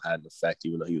Rondo had an effect,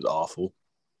 even though he was awful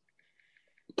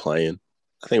playing.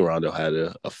 I think Rondo had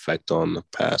an effect on the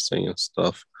passing and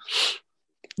stuff.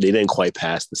 They didn't quite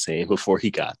pass the same before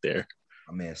he got there.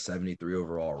 I mean, 73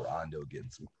 overall, Rondo getting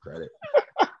some credit.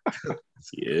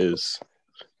 He is.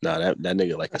 Nah, that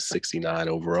nigga like a 69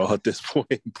 overall at this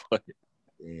point. But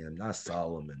damn, not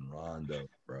Solomon, Rondo,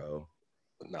 bro.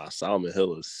 Nah, Solomon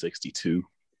Hill is 62.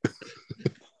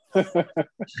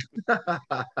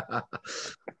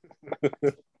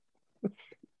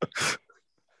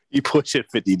 He pushed it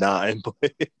 59, but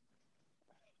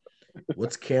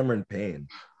what's Cameron Payne?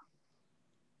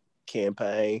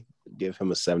 Campaign, give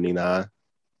him a 79. I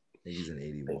think he's an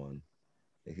 81.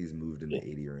 I think he's moved in the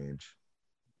 80 range.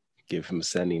 Give him a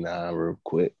 79 real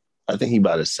quick. I think he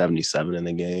about a 77 in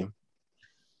the game.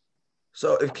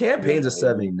 So if Cam Payne's a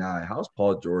 79, how's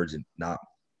Paul George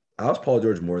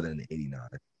more than an 89?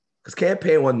 Because Cam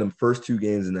Payne won them first 2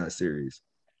 games in that series.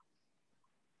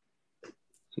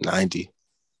 90.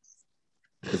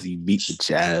 Because he beat the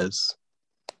Jazz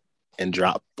and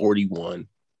dropped 41.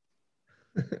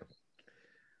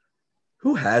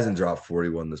 Who hasn't dropped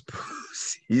 41 this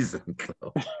season,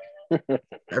 though?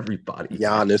 Everybody.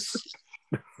 Giannis.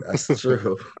 That's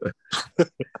true.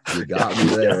 You got me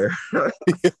there.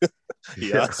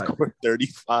 Yeah, I scored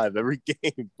 35 every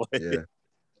game. But yeah.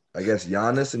 I guess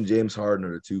Giannis and James Harden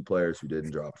are the 2 players who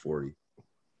didn't drop 40.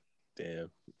 Damn.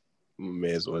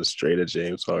 May as well straight at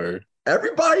James Harden.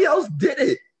 Everybody else did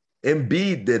it.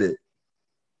 Embiid did it.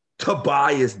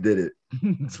 Tobias did it.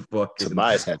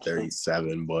 Tobias had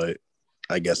 37, but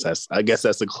I guess that's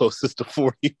the closest to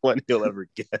 41 he'll ever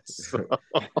get. So.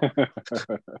 I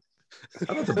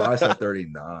thought Tobias had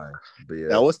 39. But yeah.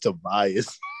 That was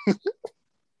Tobias.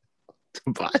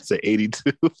 Tobias at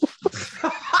 82.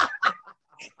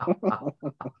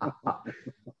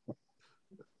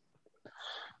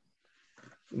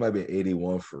 It might be an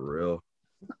 81 for real.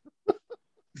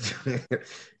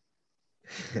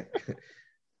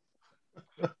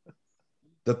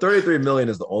 The 33 million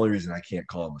is the only reason I can't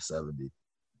call him a 70.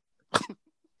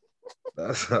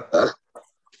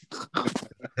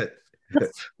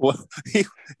 Well,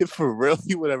 for real,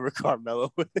 he whatever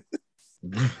Carmelo is.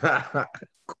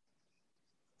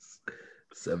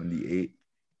 78.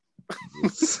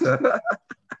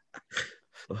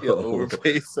 He'll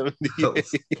overpay 78.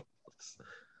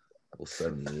 Well,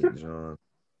 78, John.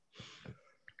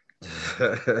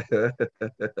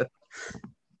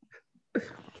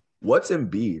 What's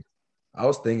Embiid? I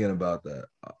was thinking about that.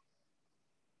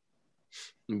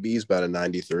 Embiid's about a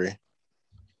 93.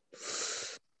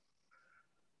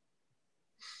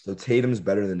 So Tatum's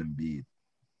better than Embiid.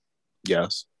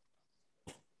 Yes.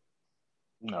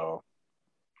 No.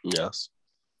 Yes.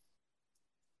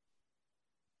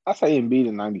 I say Embiid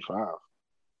in 95.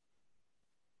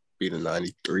 Beat a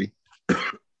 93.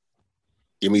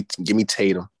 Give me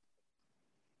Tatum.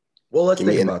 Well, let's Give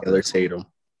me think about another this. Tatum.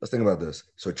 Let's think about this.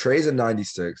 So Trey's a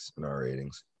 96 in our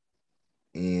ratings.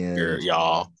 And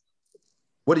Y'all.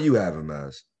 what do you have him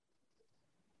as?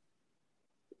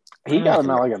 He got him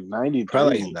out like a 93.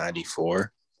 Probably like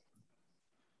 94.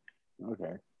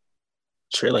 Okay.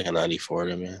 Trey like a 94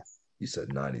 to me. You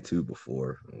said 92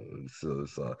 before. So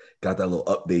got that little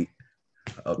update.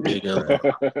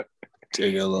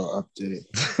 Take a little update.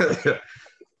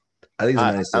 I think it's a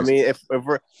 96. I mean,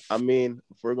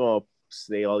 if we're gonna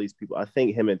say all these people, I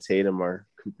think him and Tatum are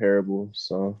comparable.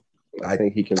 So I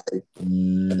think he can. I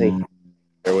think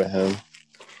there with him.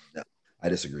 No, I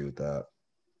disagree with that.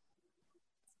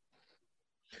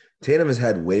 Tatum has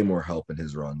had way more help in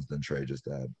his runs than Trey just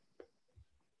had.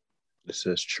 This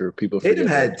is true. People Tatum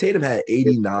forget had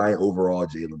 89 overall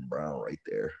Jaylen Brown right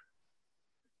there.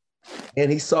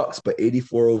 And he sucks, but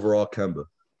 84 overall Kemba.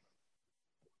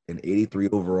 And 83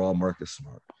 overall Marcus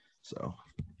Smart. So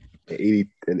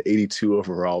 82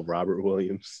 overall Robert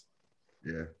Williams.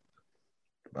 yeah.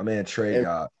 My man Trey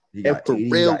got for 80,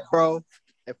 real, bro.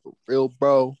 And for real,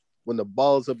 bro, when the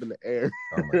ball's up in the air.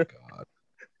 Oh my God.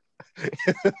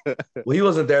 Well, he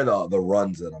wasn't there the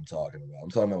runs that I'm talking about. I'm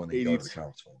talking about when they go to the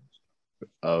conference finals.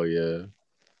 Oh yeah.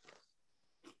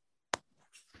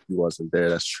 He wasn't there,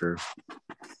 that's true.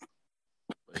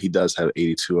 But he does have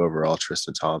 82 overall,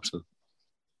 Tristan Thompson.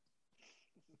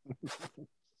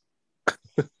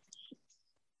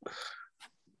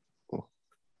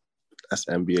 That's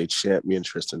NBA champion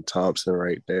Tristan Thompson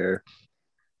right there.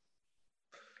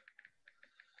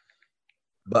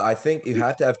 But I think you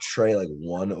have to have Trey like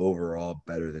one overall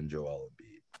better than Joel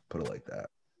Embiid. Put it like that.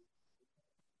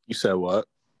 You said what?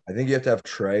 I think you have to have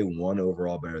Trey one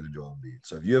overall better than Joel Embiid.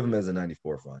 So if you have him as a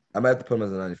 94, fine. I might have to put him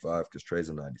as a 95 because Trey's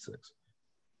a 96.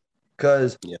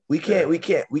 Because we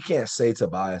can't say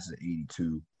Tobias is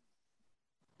 82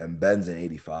 and Ben's an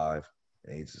 85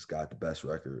 and he's just got the best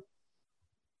record.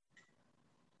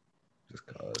 Just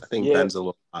cause I think Ben's a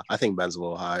little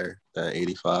higher than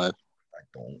 85. I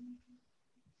don't.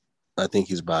 I think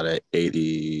he's about at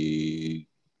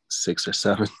 86 or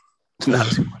 7.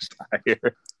 Not too much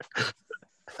higher.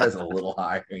 That's a little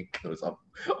higher. He goes up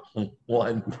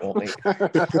 1 point. I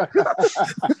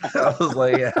was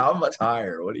like, how much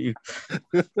higher? What do you?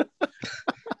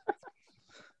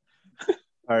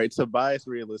 All right, Tobias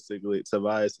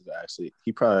is actually,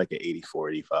 he probably like an 84,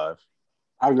 85.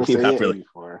 I was going to say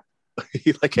 84.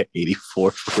 He's like an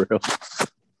 84 for real.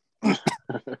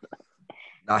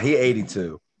 Nah, he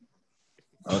 82.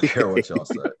 I don't care what y'all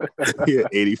say. Yeah,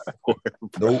 84.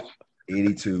 Nope,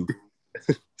 82.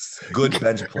 Good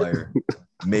bench player,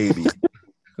 maybe.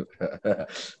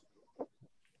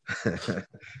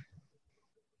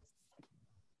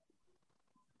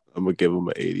 I'm gonna give him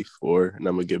an 84, and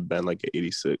I'm gonna give Ben like an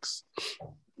 86.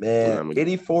 Man,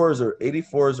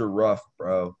 84s are rough,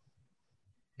 bro.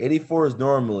 84 is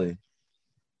normally.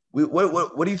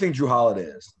 What do you think Drew Holiday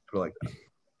is? For like that?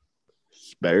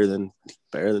 Better than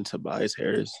Tobias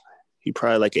Harris. He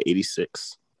probably like an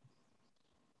 86.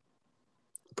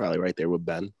 Probably right there with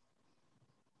Ben.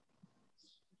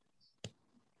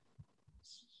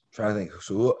 Trying to think.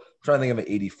 So I'm trying to think of an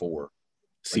 84.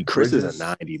 See, like Chris Bridges? is a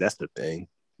 90. That's the thing.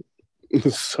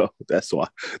 So that's why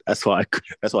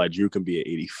Drew can be an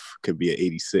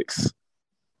 86.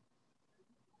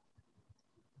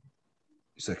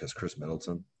 You said because Chris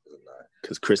Middleton is a 9.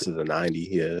 Because Chris is a 90,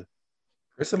 yeah.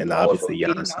 Chris and obviously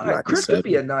Giannis. Chris could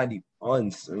be a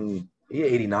 91 soon. He's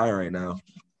 89 right now.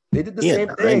 They did the same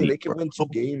 90, thing. They can bro. win 2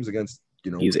 games against,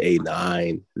 He's a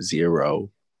 9-0.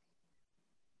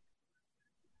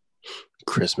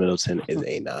 Chris Middleton is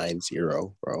a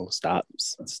 9-0, bro. Stop.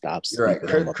 You're right.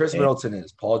 Chris Middleton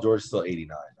is. Paul George is still 89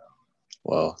 now.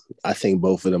 Well, I think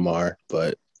both of them are,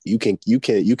 but you can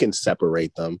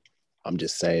separate them. I'm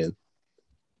just saying,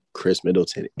 Chris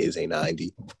Middleton is a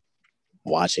 90.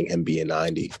 Watching him be a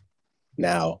 90.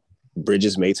 Now,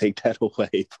 Bridges may take that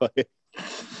away, but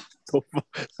so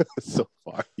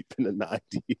far he's been a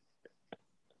 90.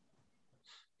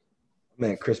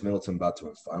 Man, Chris Middleton about to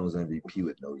win Finals MVP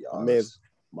with no Giannis.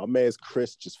 My man's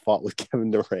Chris just fought with Kevin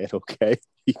Durant, okay?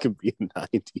 He could be a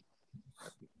 90.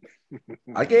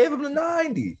 I gave him a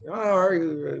 90. All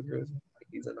right.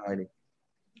 He's a 90.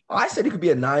 I said he could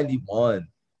be a 91.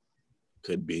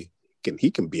 Could be.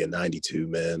 He can be a 92,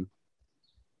 man.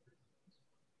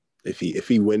 If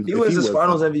he wins, He wins his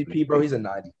Finals MVP, bro. He's a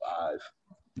 95.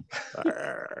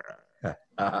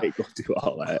 I ain't gonna do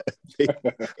all that.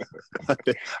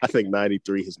 I think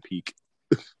 93 is peak.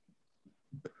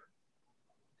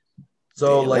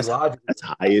 So, Damn, like, that's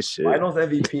high as shit. Finals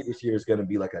MVP this year is going to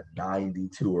be like a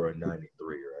 92 or a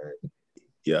 93, right?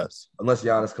 Yes. Unless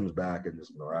Giannis comes back and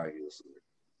just miraculously.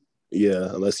 Yeah,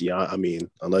 unless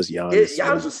Giannis.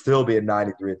 Giannis would still be a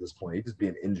 93 at this point. He'd just be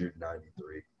an injured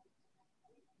 93.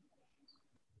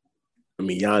 I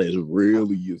mean, Giannis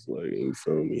really is like, you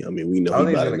feel me? I mean, we know I don't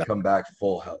think he's going to come back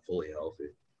fully healthy.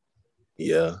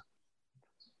 Yeah.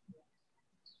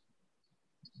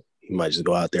 He might just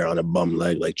go out there on a bum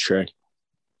leg like Trey.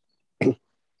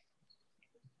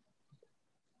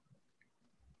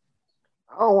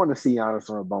 I don't want to see Giannis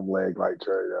on a bum leg like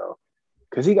Trey, though.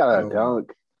 Because he got a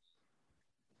dunk.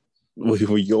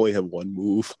 We only have one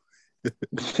move.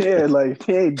 Yeah, like,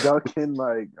 he ain't dunking.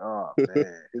 Like, oh,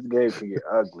 man. His game can get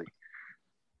ugly.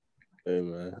 Hey,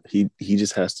 man. He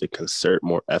just has to concert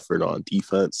more effort on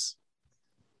defense.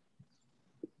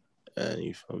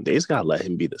 And they just got to let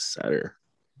him be the center.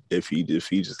 If he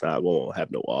just not going to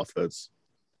have no offense.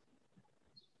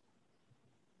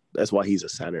 That's why he's a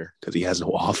center, because he has no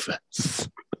offense.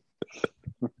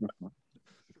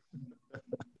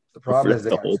 The problem is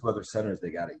they got 2 other centers they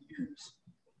got to use.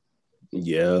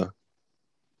 Yeah.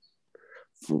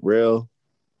 For real,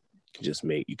 you can just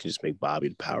make Bobby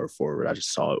the power forward. I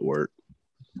just saw it work.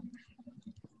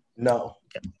 No.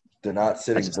 They're not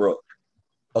sitting Brook.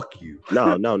 Fuck you.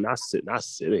 No, not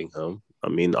sitting him. I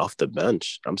mean, off the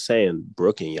bench. I'm saying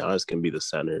Brook and Giannis can be the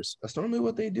centers. That's normally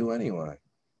what they do anyway.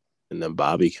 And then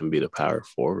Bobby can be the power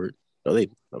forward. No, I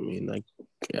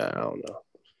don't know.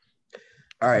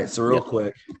 All right, so real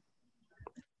quick.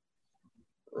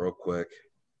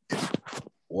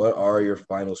 What are your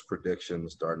finals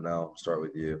predictions? Start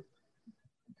with you.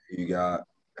 You got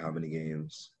how many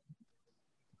games?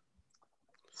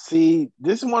 See,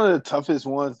 this is one of the toughest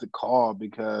ones to call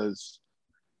because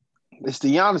it's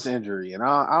the Giannis injury, and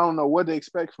I don't know what they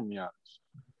expect from Giannis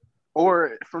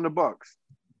or from the Bucks.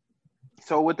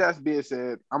 So with that being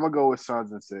said, I'm gonna go with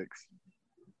Suns in 6.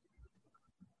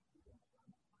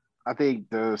 I think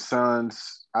the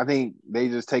Suns. I think they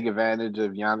just take advantage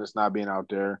of Giannis not being out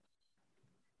there,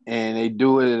 and they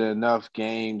do it in enough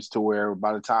games to where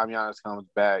by the time Giannis comes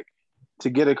back, to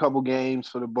get a couple games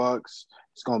for the Bucks,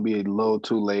 it's gonna be a little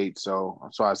too late. So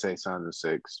I say Suns in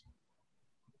 6.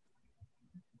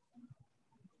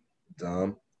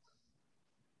 Dom?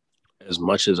 As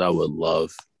much as I would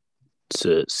love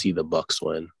to see the Bucks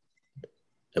win,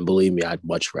 and believe me, I'd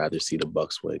much rather see the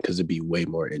Bucks win because it'd be way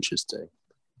more interesting.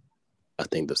 I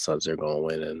think the Suns are going to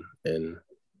win, and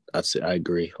I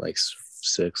agree, like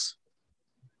 6.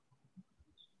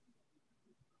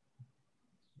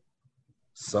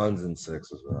 Suns in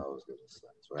 6 is what I was going to say.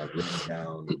 So I have written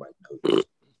down my notes.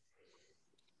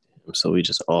 So we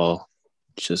just all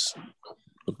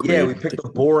agree. Yeah, we picked a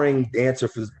boring answer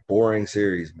for this boring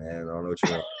series, man. I don't know what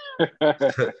you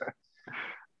want.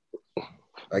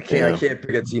 I can't pick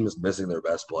a team that's missing their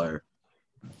best player.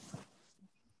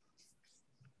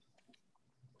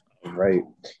 All right.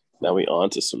 Now we on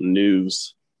to some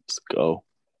news. Let's go.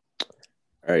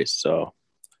 All right, so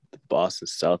the Boston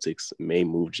Celtics may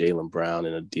move Jaylen Brown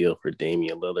in a deal for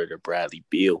Damian Lillard or Bradley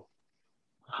Beal.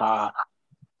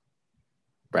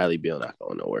 Bradley Beal not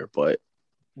going nowhere, but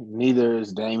neither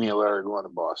is Damian Lillard going to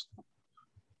Boston.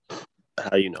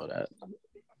 How you know that?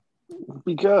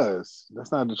 Because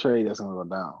that's not the trade that's going to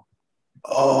go down.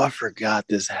 Oh, I forgot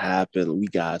this happened. We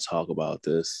got to talk about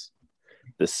this.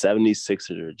 The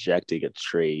 76ers rejecting a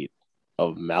trade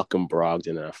of Malcolm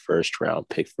Brogdon and a first-round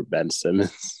pick for Ben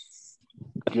Simmons.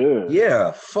 Good.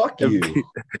 Yeah, fuck you.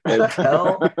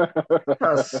 Hell,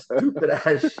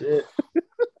 stupid-ass shit.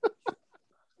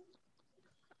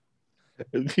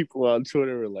 And people on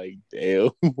Twitter were like,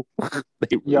 damn.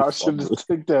 Y'all should just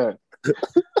take that.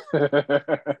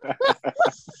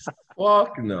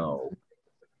 Fuck no.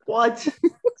 What?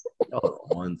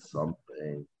 On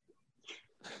something.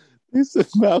 He said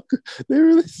Malcolm. They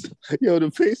really,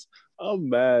 the Pacers. I'm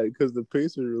mad because the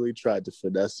Pacers really tried to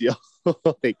finesse y'all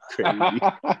like crazy.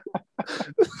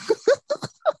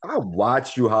 I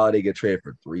watched Jrue Holiday get traded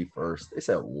for 3 firsts. They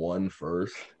said 1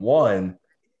 first. 1.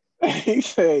 He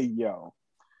said, "Yo,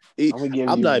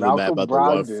 I'm not even mad about the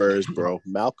 1 first, bro.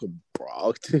 Malcolm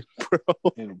Brogdon, bro.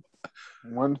 And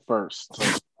 1 first.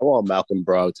 I want Malcolm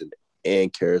Brogdon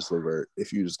and Karis LeVert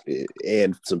if you just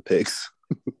and some picks."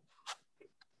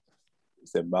 He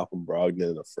said Malcolm Brogdon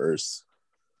in the first.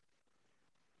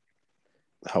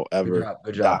 However,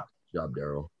 Good job,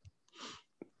 Daryl.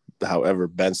 However,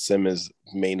 Ben Simmons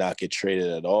may not get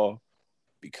traded at all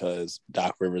because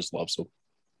Doc Rivers loves him.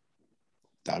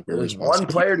 Doc Rivers There's wants one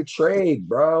player to trade,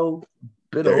 bro.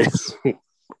 Been over. There's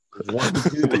One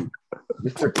dude.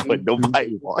 Mr. But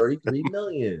nobody wants 33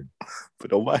 million.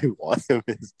 But nobody wants him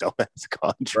in his dumbass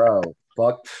contract.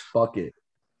 Bro, fuck it.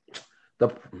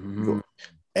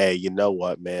 Hey, you know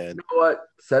what, man? You know what?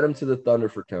 Set him to the Thunder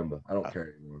for Kemba. I don't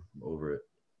care anymore. I'm over it.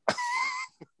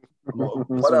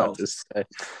 What else?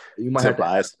 You might have to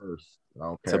ask first. I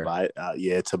don't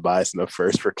care. Tobias in the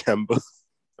first for Kemba.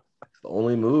 It's the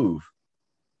only move.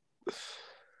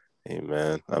 Hey,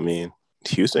 man. I mean,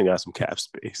 Houston got some cap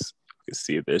space. You can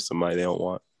see if there's somebody they don't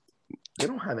want. They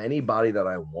don't have anybody that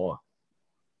I want.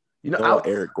 You know, I want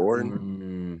Eric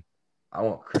Gordon. I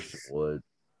want Christian Wood.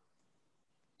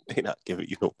 They're not giving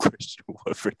you no Christian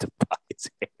Wood for Tobias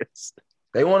Harris.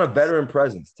 They want a veteran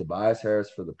presence. Tobias Harris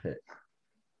for the pick.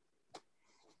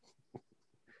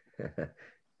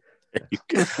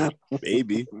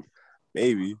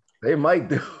 Maybe. They might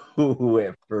do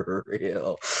it for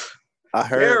real. I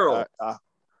heard.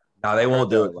 No, they won't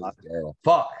do it.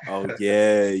 Fuck. Oh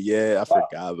yeah. I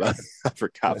forgot about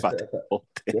that whole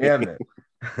thing. Damn it.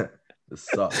 This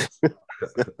sucks.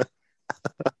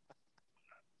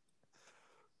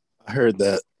 I heard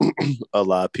that a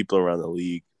lot of people around the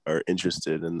league are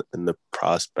interested in the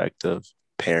prospect of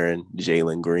pairing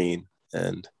Jalen Green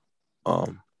and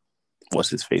what's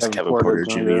his face, Kevin Porter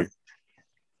Jr.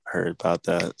 Heard about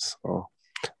that. So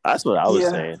that's what I was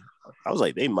saying. I was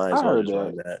like, they might as well just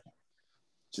run that.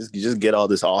 Just get all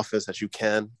this offense that you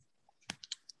can,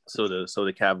 so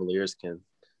the Cavaliers can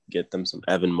get them some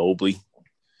Evan Mobley.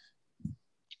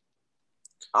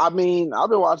 I mean, I've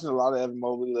been watching a lot of Evan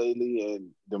Mobley lately,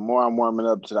 and the more I'm warming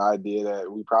up to the idea that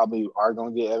we probably are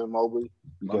going to get Evan Mobley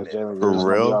because Jalen Green is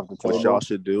going to be off the table. What y'all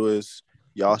should do is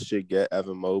y'all should get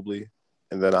Evan Mobley,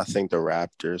 and then I think the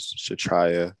Raptors should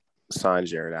try to sign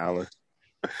Jared Allen,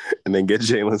 and then get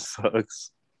Jalen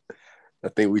Suggs. I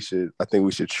think we should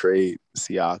trade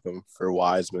Siakam for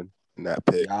Wiseman in that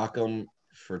pick. Siakam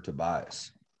for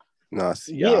Tobias. No,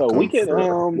 Siakam we can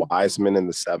for Wiseman in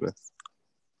the 7th.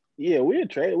 Yeah, we'd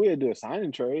do a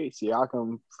signing trade.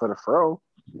 Siakam for the Fro.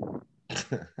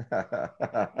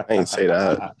 I ain't say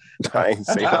that. I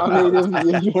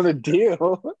mean, if you want a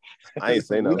deal, I ain't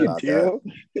say nothing about deal.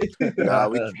 that. Nah,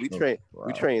 we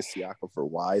train Siakam for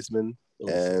Wiseman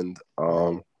and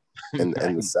in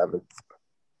the 7th.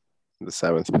 The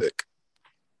 7th pick.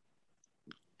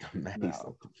 That's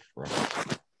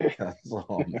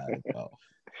all I'm mad about.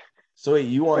 So wait,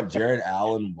 you want Jared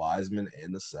Allen, Wiseman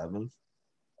in the 7th?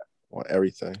 Want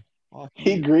everything.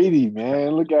 He greedy,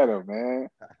 man. Look at him, man.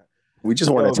 We just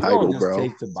want a title, bro.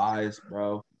 Take Tobias,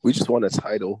 bro. We just want a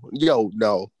title. Yo,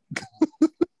 no. All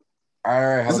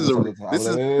right. This is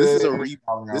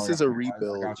a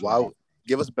rebuild. Wow.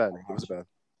 Give us Ben.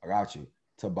 I got you.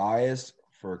 Tobias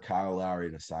for Kyle Lowry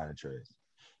to sign a trade.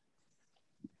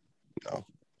 No.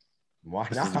 Why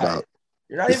not?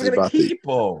 You're not even going to keep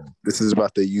him. This is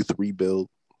about the youth rebuild.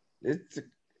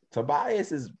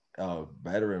 Tobias is a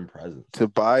veteran presence.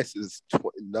 Tobias is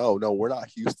no, we're not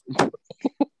Houston.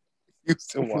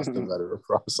 Houston wants the veteran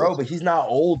process. Bro, but he's not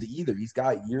old either. He's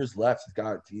got years left.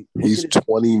 He's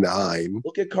 29.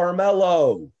 Look at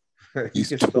Carmelo. He's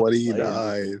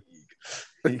 29.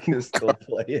 He can still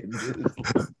play it.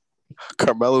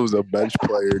 Carmelo's a bench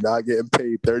player, not getting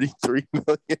paid $33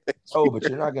 million. Oh, but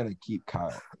you're not gonna keep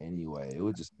Kyle anyway. It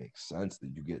would just make sense that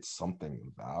you get something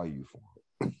of value for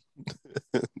him.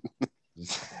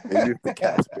 Maybe if the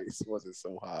cap space wasn't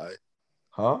so high.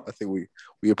 Huh? I think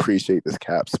we appreciate this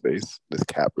cap space, this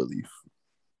cap relief.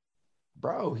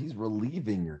 Bro, he's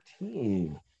relieving your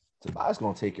team. Tobias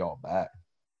gonna take y'all back.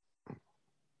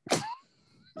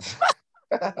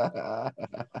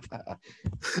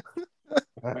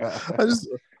 I just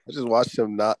watched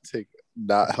him not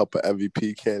help an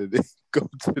MVP candidate go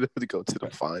to the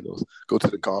finals, go to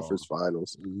the conference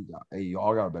finals. Hey,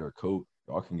 y'all got a better coach.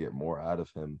 Y'all can get more out of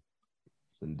him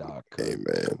than Doc could.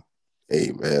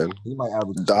 Hey man. He might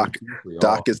have Doc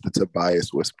is the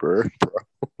Tobias whisperer,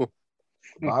 bro.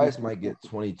 Tobias might get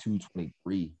 22,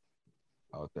 23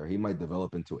 out there. He might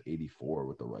develop into an 84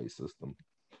 with the right system.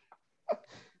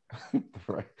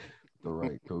 the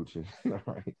right coaching. The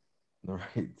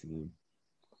right team.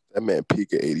 That man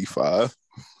peak at 85.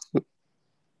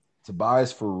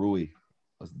 Tobias for Rui.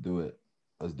 Let's do it,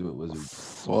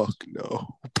 Wizards. Fuck no,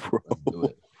 bro. Let's do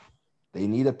it. They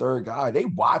need a third guy. They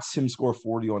watched him score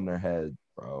 40 on their head,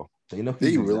 bro. They know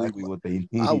exactly what they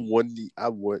need. I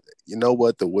would. You know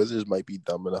what? The Wizards might be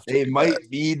dumb enough. They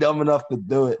might be dumb enough to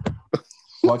do it.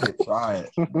 Fuck it, try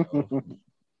it.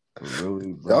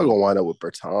 Really, bro. Y'all gonna wind up with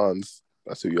Bertans.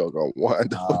 That's who y'all gonna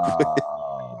wind up with.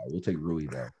 We'll take Rui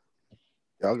though.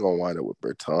 Y'all gonna wind up with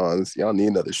Bertans. Y'all need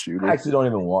another shooter. I actually don't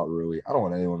even want Rui. I don't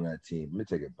want anyone on that team. Let me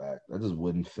take it back. That just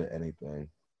wouldn't fit anything.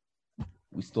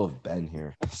 We still have Ben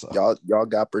here. So. Y'all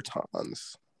got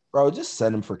Bertans. Bro, just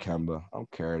send him for Kemba. I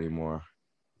don't care anymore.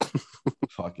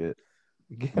 Fuck it.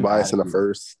 Buy us in the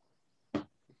first.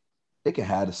 They can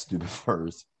have a stupid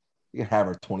first. You can have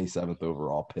our 27th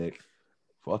overall pick.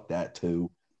 Fuck that too.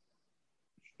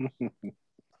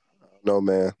 No,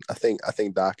 man. I think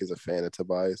Doc is a fan of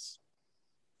Tobias.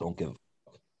 Don't give.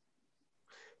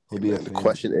 The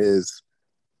question is,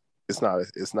 it's not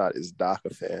is Doc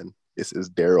a fan? Is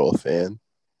Daryl a fan?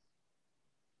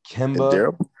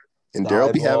 Kemba and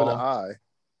Daryl be having an eye.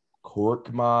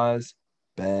 Korkmaz,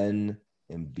 Ben,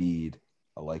 and Embiid.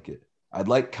 I like it. I'd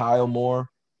like Kyle more,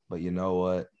 but you know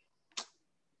what?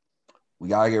 We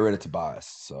gotta get rid of Tobias.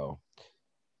 So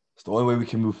it's the only way we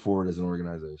can move forward as an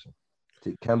organization.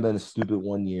 Take Kemba in a stupid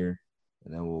 1 year,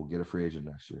 and then we'll get a free agent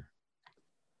next year.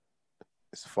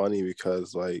 It's funny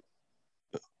because like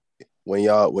when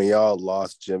y'all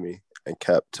lost Jimmy and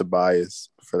kept Tobias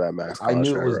for that max contract, I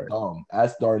knew it was dumb.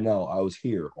 Ask Darnell. I was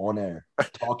here on air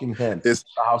talking to him.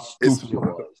 How stupid it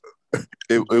was.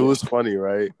 It was funny,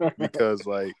 right? Because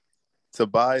like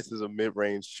Tobias is a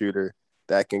mid-range shooter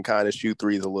that can kind of shoot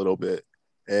threes a little bit,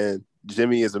 and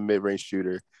Jimmy is a mid-range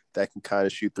shooter that can kind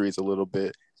of shoot threes a little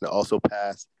bit and also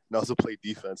pass and also play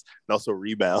defense and also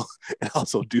rebound and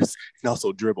also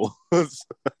dribble. Well,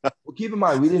 keep in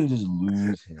mind, we didn't just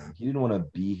lose him. He didn't want to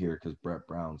be here because Brett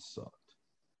Brown sucked.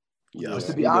 Yeah,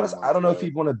 to be honest, I don't know if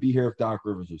he'd want to be here if Doc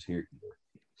Rivers was here either.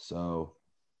 So,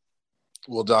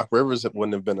 well, Doc Rivers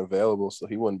wouldn't have been available, so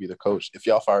he wouldn't be the coach. If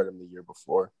y'all fired him the year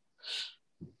before,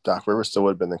 Doc Rivers still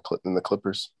would have been in the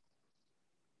Clippers.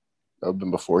 That would have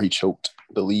been before he choked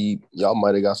the lead. Y'all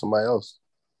might have got somebody else.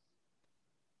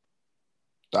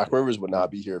 Doc Rivers would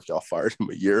not be here if y'all fired him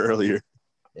a year earlier.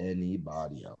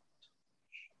 Anybody else?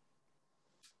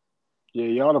 Yeah,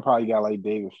 y'all would have probably got like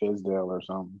David Fizdale or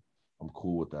something. I'm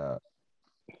cool with that.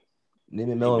 Nate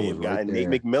McMillan was right there.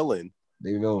 Nate McMillan.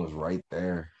 Nate McMillan was right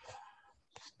there,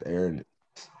 staring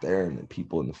at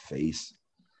people in the face.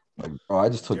 Like, bro, I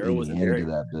just took Indiana to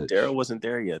that bitch. Daryl wasn't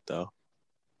there yet, though.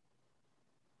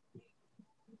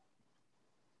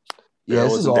 Yeah,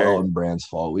 this is all Elton Brand's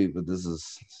fault. But this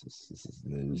is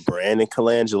news. Brandon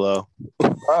Colangelo.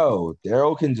 Bro,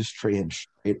 Daryl can just trade him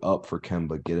straight up for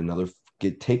Kemba.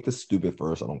 Take the stupid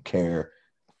first. I don't care.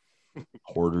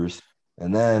 Hoarders.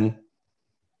 And then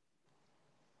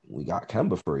we got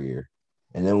Kemba for a year.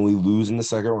 And then we lose in the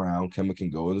second round. Kemba can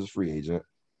go as a free agent.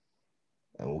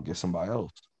 And we'll get somebody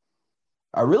else.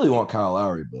 I really want Kyle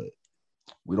Lowry, but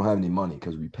we don't have any money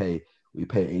because we pay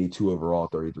 82 overall,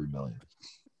 33 million.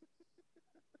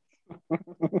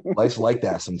 Life's like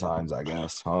that sometimes, I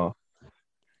guess, huh?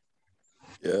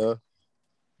 Yeah.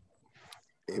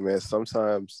 Hey man,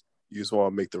 sometimes you just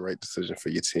want to make the right decision for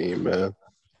your team, man.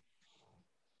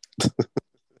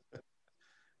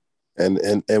 and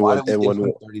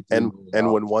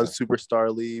when one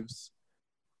superstar leaves,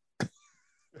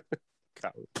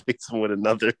 gotta replace him with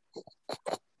another.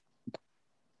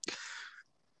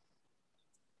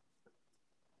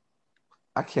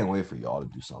 I can't wait for y'all to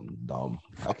do something dumb.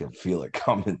 I can feel it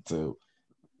coming too.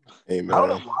 Hey, man. I don't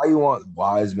know why you want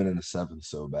Wiseman in the 7th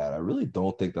so bad. I really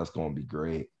don't think that's going to be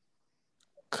great.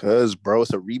 Cause bro,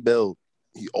 it's a rebuild.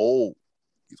 He's old.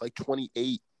 He's like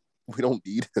 28. We don't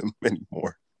need him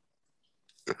anymore.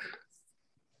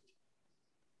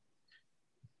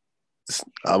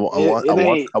 I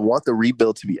want the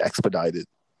rebuild to be expedited.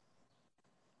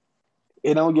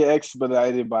 It don't get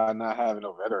expedited by not having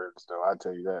no veterans, though. I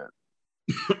tell you that.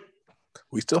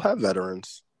 We still have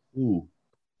veterans. Ooh,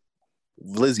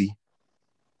 Lizzie.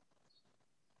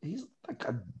 He's like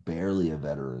barely a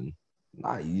veteran.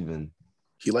 Not even.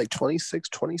 He like 26,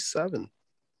 27.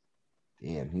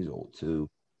 Damn, he's old too.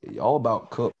 Y'all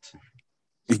about cooked.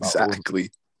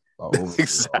 Exactly.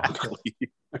 Exactly.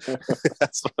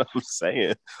 That's what I'm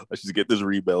saying. Let's just get this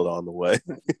rebuild on the way.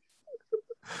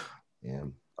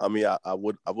 Damn. I mean, I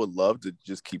would love to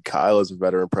just keep Kyle as a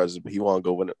veteran president, but he want to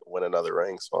go win another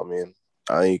ring. So I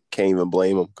mean, can't even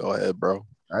blame him. Go ahead, bro.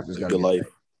 Raptors got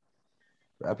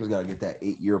to get that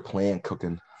 8-year plan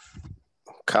cooking.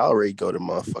 Kyle Ray go to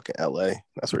motherfucking LA.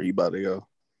 That's where he about to go.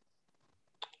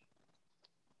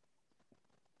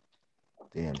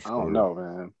 Damn. I don't know,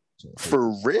 man.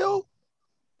 For real?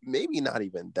 Maybe not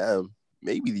even them.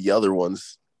 Maybe the other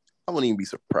ones. I wouldn't even be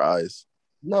surprised.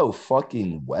 No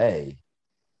fucking way.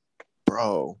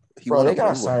 Bro, they got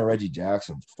to sign Reggie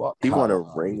Jackson. Fuck. He won a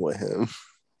ring with him.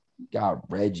 Got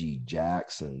Reggie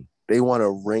Jackson. They want a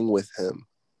ring with him.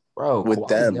 Bro, with Kawhi's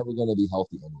them. never going to be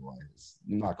healthy otherwise.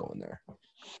 I'm not going there.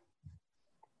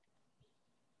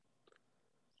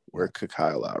 Where could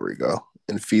Kyle Lowry go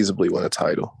and feasibly win a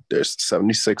title? There's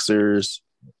 76ers.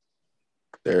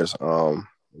 There's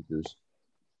Lakers.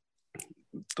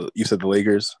 You said the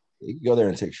Lakers? He could go there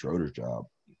and take Schroeder's job.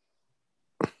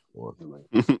 Or,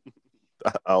 I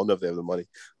don't know if they have the money,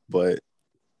 but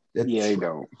Yeah, they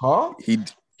don't. huh?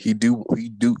 He do.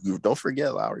 Don't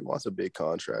forget, Lowry wants a big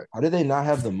contract. How did they not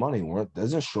have the money?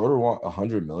 Doesn't Schroeder want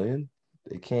 $100 million?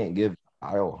 They can't give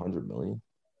Kyle $100 million.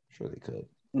 Sure, they could.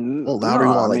 Well, Lowry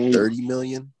want like $30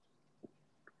 million.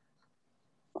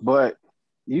 But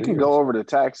you can go over the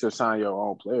tax to sign your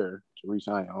own player, to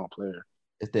re-sign your own player.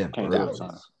 If they have Can't bird do it, rights,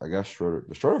 son. I guess Schroeder.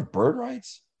 Does Schroeder have bird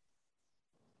rights?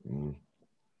 I mean,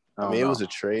 it was a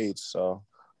trade, so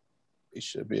he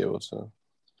should be able to.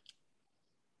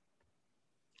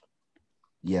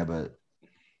 Yeah, but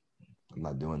I'm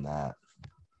not doing that.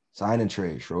 Sign and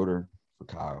trade Schroeder for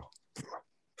Kyle.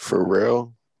 For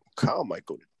real, Kyle might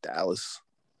go to Dallas.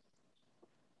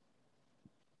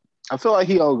 I feel like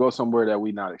he'll go somewhere that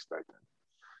we not expecting.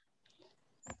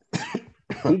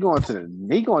 He going to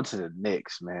the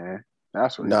Knicks, man.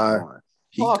 That's what he's going.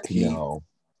 Fuck no.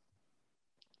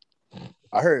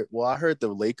 I heard the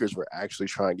Lakers were actually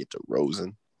trying to get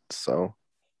DeRozan, so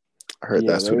I heard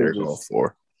that's what they're going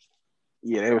for.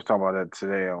 Yeah, they was talking about that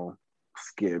today on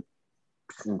Skip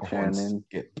and Shannon.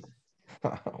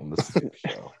 On the Skip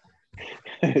show.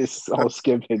 It's on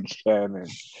Skip and Shannon.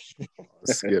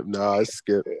 Skip, it's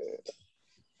Skip.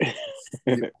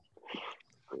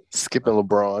 Skip and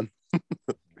LeBron.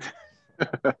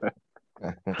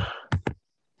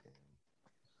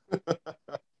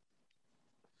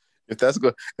 If that's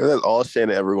all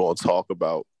Shannon ever going to talk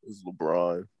about is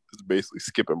LeBron. It's basically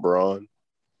Skip and Braun.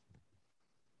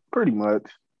 Pretty much.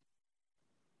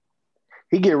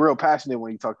 He get real passionate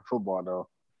when he talking football, though.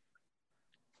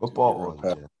 Football,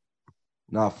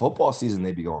 football season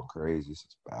they be going crazy.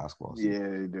 It's basketball season. Yeah,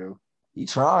 they do. He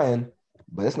trying,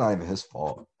 but it's not even his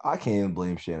fault. I can't even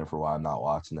blame Shannon for why I'm not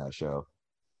watching that show.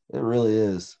 It really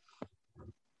is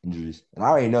injuries, and I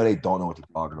already know they don't know what they're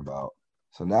talking about.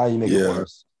 So now you make it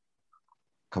worse.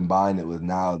 Combine it with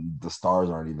now the stars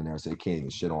aren't even there, so they can't even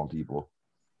shit on people.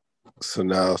 So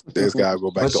now this guy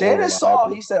go back. But to Shannon saw.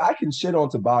 He said, "I can shit on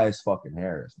Tobias fucking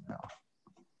Harris now."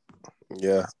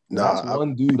 Yeah, that's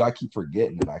one dude I keep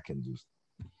forgetting that I can do.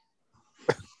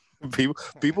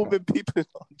 People been peeping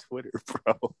on Twitter,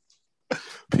 bro.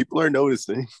 People are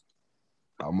noticing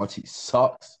how much he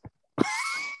sucks.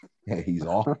 Yeah, he's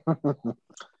off.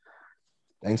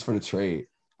 Thanks for the trade.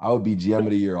 I would be GM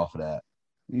of the year off of that.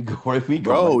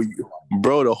 Bro,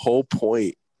 the whole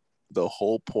point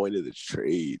of the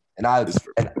trade,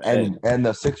 and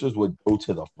the Sixers would go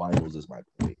to the finals. Is my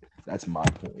point. That's my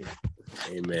point.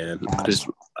 Hey man,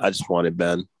 I just wanted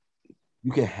Ben.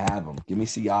 You can have him. Give me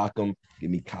Siakam. Give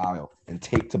me Kyle, and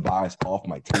take Tobias off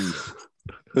my team.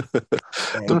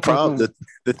 The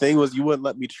thing was, you wouldn't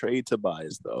let me trade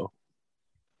Tobias though.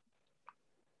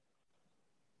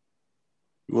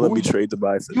 You wouldn't let me trade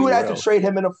Tobias. You would have to trade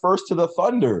him in a first to the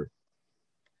Thunder.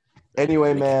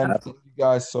 Anyway, man, thank you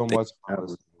guys so much for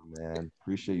listening, man.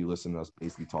 Appreciate you listening to us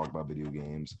basically talk about video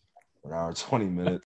games for an hour and 20 minutes.